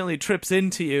accidentally trips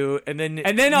into you and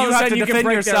then all of a have sudden to you can defend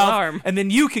break their yourself arm. and then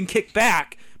you can kick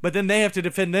back, but then they have to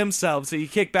defend themselves, so you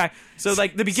kick back. So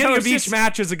like the beginning So of it's each just-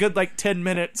 match is a good like 10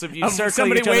 minutes of you Of circling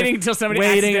somebody each other, waiting until somebody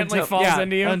waiting accidentally falls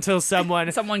into you? until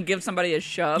someone. Someone gives somebody a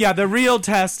shove. Yeah, the real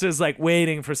test is like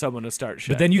waiting for someone to start shit.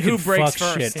 but then you Who can breaks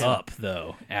fuck first? shit Yeah. up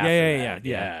though. After yeah,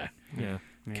 that. yeah.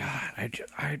 God,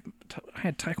 I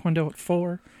had Taekwondo at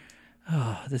 4.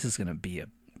 Oh, this is gonna be a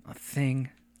thing.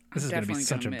 This is gonna be definitely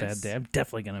such a gonna bad miss. day. I'm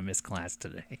definitely gonna miss class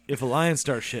today. If a lion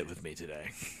starts shit with me today,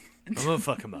 I'm gonna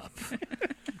fuck him up.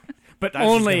 But That's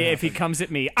just only gonna if he comes at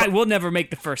me. I will never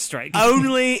make the first strike.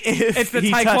 Only if It's the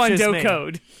he touches Taekwondo me.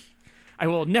 code. I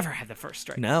will never have the first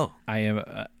strike. No. I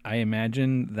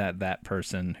imagine that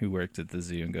person who works at the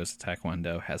zoo and goes to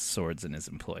Taekwondo has swords in his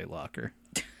employee locker.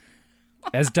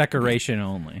 As decoration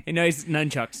only. You know, he's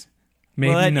nunchucks.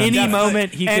 Maybe Well, at none. any Definitely.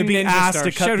 moment, he could And be ninja asked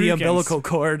to stars, cut the shurikens. umbilical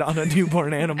cord on a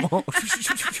newborn animal.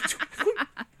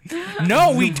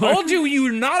 No, we told you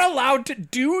you're not allowed to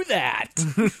do that.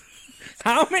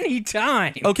 How many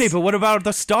times? Okay, but what about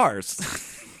the stars?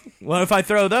 What if I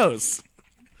throw those?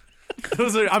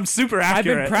 I'm super I've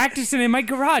accurate. been practicing in my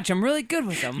garage. I'm really good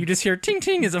with them. You just hear ting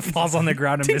ting as it falls on the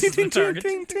ground and Ting, misses ting, the ting, target.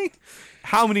 ting, ting.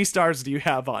 How many stars do you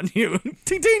have on you?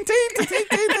 Ting, ting, ting, ting, ting,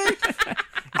 ting, ting.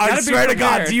 I Gotta be swear to God,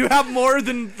 prepared. do you have more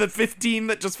than the 15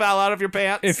 that just fell out of your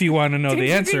pants? If you want to know Ting, the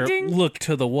ting, answer, ting, ting. look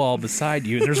to the wall beside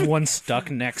you. There's one stuck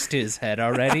next to his head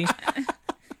already.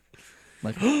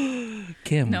 Like,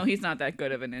 Kim, No, he's not that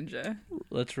good of a ninja.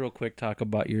 let's real quick talk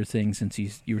about your thing since you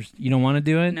don't want to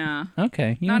do it. No.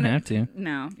 Okay, you Not don't a- have to.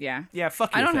 No, yeah. yeah,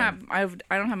 fuck I your don't thing.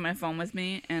 I don't have my phone with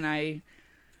me, and I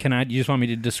Can I? You just want me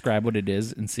to describe what it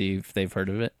is and see if they've heard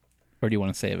of it, or do you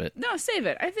want to save it? no save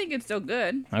it. I think it's still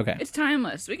good. Okay, It's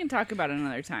timeless. We can talk about it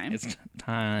another time. it's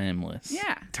timeless.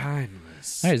 yeah.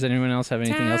 Timeless. All right, does anyone else have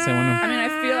anything else they want I mean,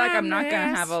 I feel like I'm not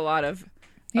gonna have a lot of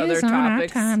other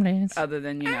topics other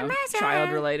than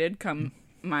child related come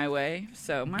my way,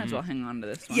 so might as well hang on to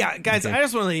this one. Yeah, guys, Okay. I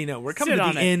just want to let you know we're coming Sit to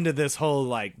on the it. end of this whole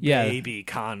like Yeah. baby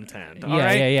content. Yeah, all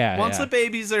right? yeah. Once the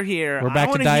babies are here, We're back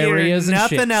I to wanna hear diarrheas and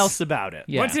nothing shits. else about it.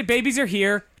 Yeah. Once the babies are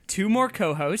here, 2 more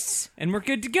co-hosts, and we're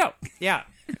good to go. Yeah.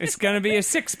 It's going to be a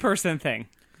 6-person thing.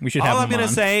 We should have All I'm them gonna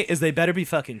on. say is they better be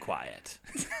fucking quiet.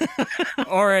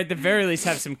 Or at the very least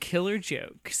have some killer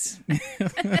jokes.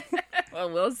 Well,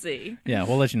 we'll see. Yeah,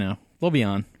 we'll let you know. We'll be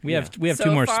on. We have So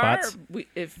 2 more far, spots.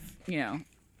 if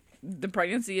the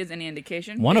pregnancy is any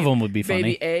indication, One of them would be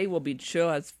Baby funny. A will be chill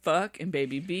as fuck, and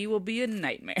baby B will be a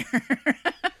nightmare.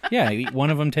 Yeah, one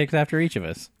of them takes after each of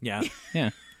us. Yeah.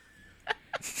 Yeah.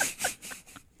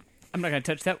 I'm not going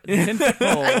to touch that with a 10-foot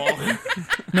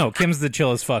pole. No, Kim's the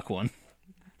chill as fuck one.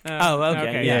 Oh,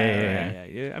 okay.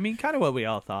 Yeah. I mean, kind of what we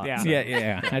all thought. Yeah. so.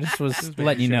 Yeah. I just was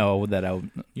letting you know that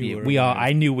You were we all. aware.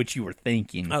 I knew what you were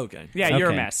thinking. Okay. Yeah, you're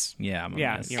a Okay. mess. Yeah, I'm a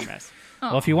Yeah, mess. you're a mess.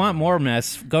 Well, if you want more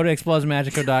mess, go to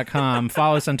explosimagico.com.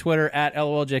 Follow us on Twitter at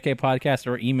LOLJK Podcast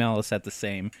or email us at the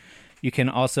same. You can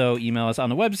also email us on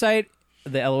the website,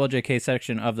 the LOLJK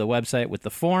section of the website with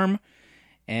the form.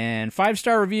 And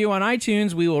 5-star review on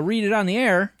iTunes. We will read it on the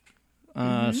air.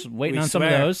 So waiting We on some of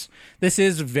swear. those. This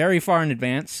is very far in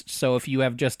advance, so if you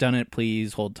have just done it,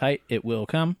 please hold tight. It will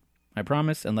come. I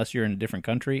promise, unless you're in a different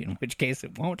country, in which case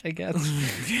it won't, I guess.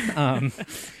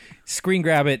 Screen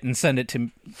grab it and send it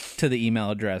to the email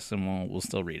address, and we'll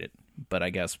still read it. But I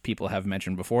guess people have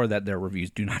mentioned before that their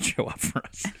reviews do not show up for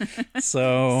us.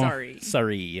 So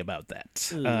sorry about that.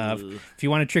 If you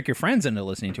want to trick your friends into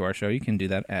listening to our show, you can do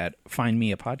that at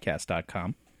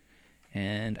findmeapodcast.com.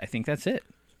 And I think that's it.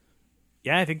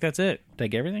 Yeah, I think that's it. Did I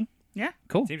get everything? Yeah.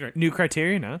 Cool. Seems right. New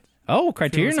Criterion, huh? Oh,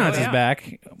 Criterion Feels Knots so, is yeah.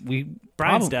 back. We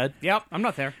Brian's probably- dead. Yep, I'm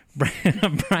not there.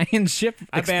 Brian's ship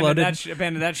I exploded.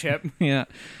 abandoned that ship Yeah.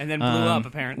 and then blew up,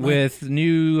 apparently. With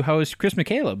new host Chris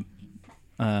McCaleb,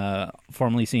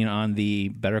 formerly seen on the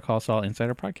Better Call Saul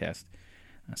Insider podcast.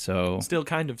 So Still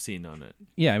kind of seen on it.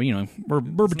 yeah, we're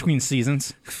between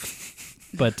seasons,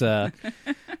 but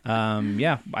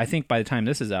yeah, I think by the time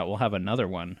this is out, we'll have another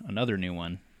new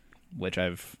one, which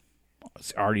I've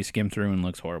already skimmed through and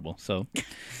looks horrible. So you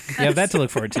have that to look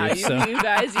forward How to. you, So you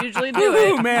guys usually do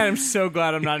Oh it. man, I'm so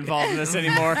glad I'm not involved in this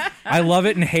anymore. I love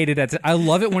it and hate it. I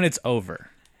love it when it's over,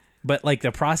 but like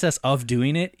the process of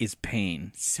doing it is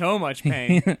pain. So much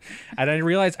pain. And I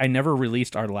realized I never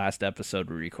released our last episode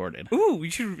we recorded. Ooh, you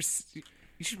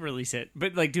should release it,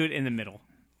 but like do it in the middle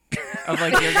of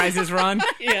like your guys' run.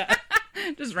 Yeah.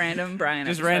 Just random Brian.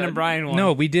 Just episode. random Brian one.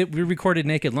 No, we recorded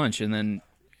Naked Lunch, and then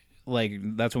like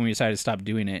that's when we decided to stop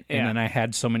doing it. Yeah. And then I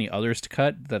had so many others to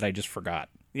cut that I just forgot.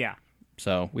 Yeah.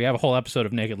 So we have a whole episode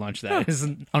of Naked Lunch that is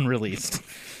unreleased.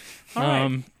 All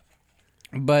right.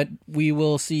 But we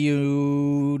will see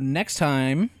you next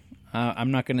time.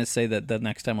 I'm not going to say that the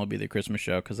next time will be the Christmas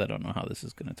show because I don't know how this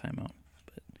is going to time out.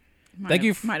 Thank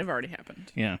you. Might have already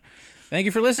happened. Yeah. Thank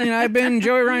you for listening. I've been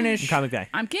Joey Reinish. Comic Day.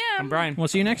 I'm Kim. I'm Brian. We'll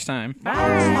see you next time.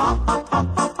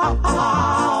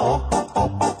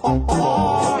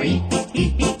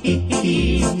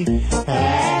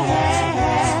 Hey.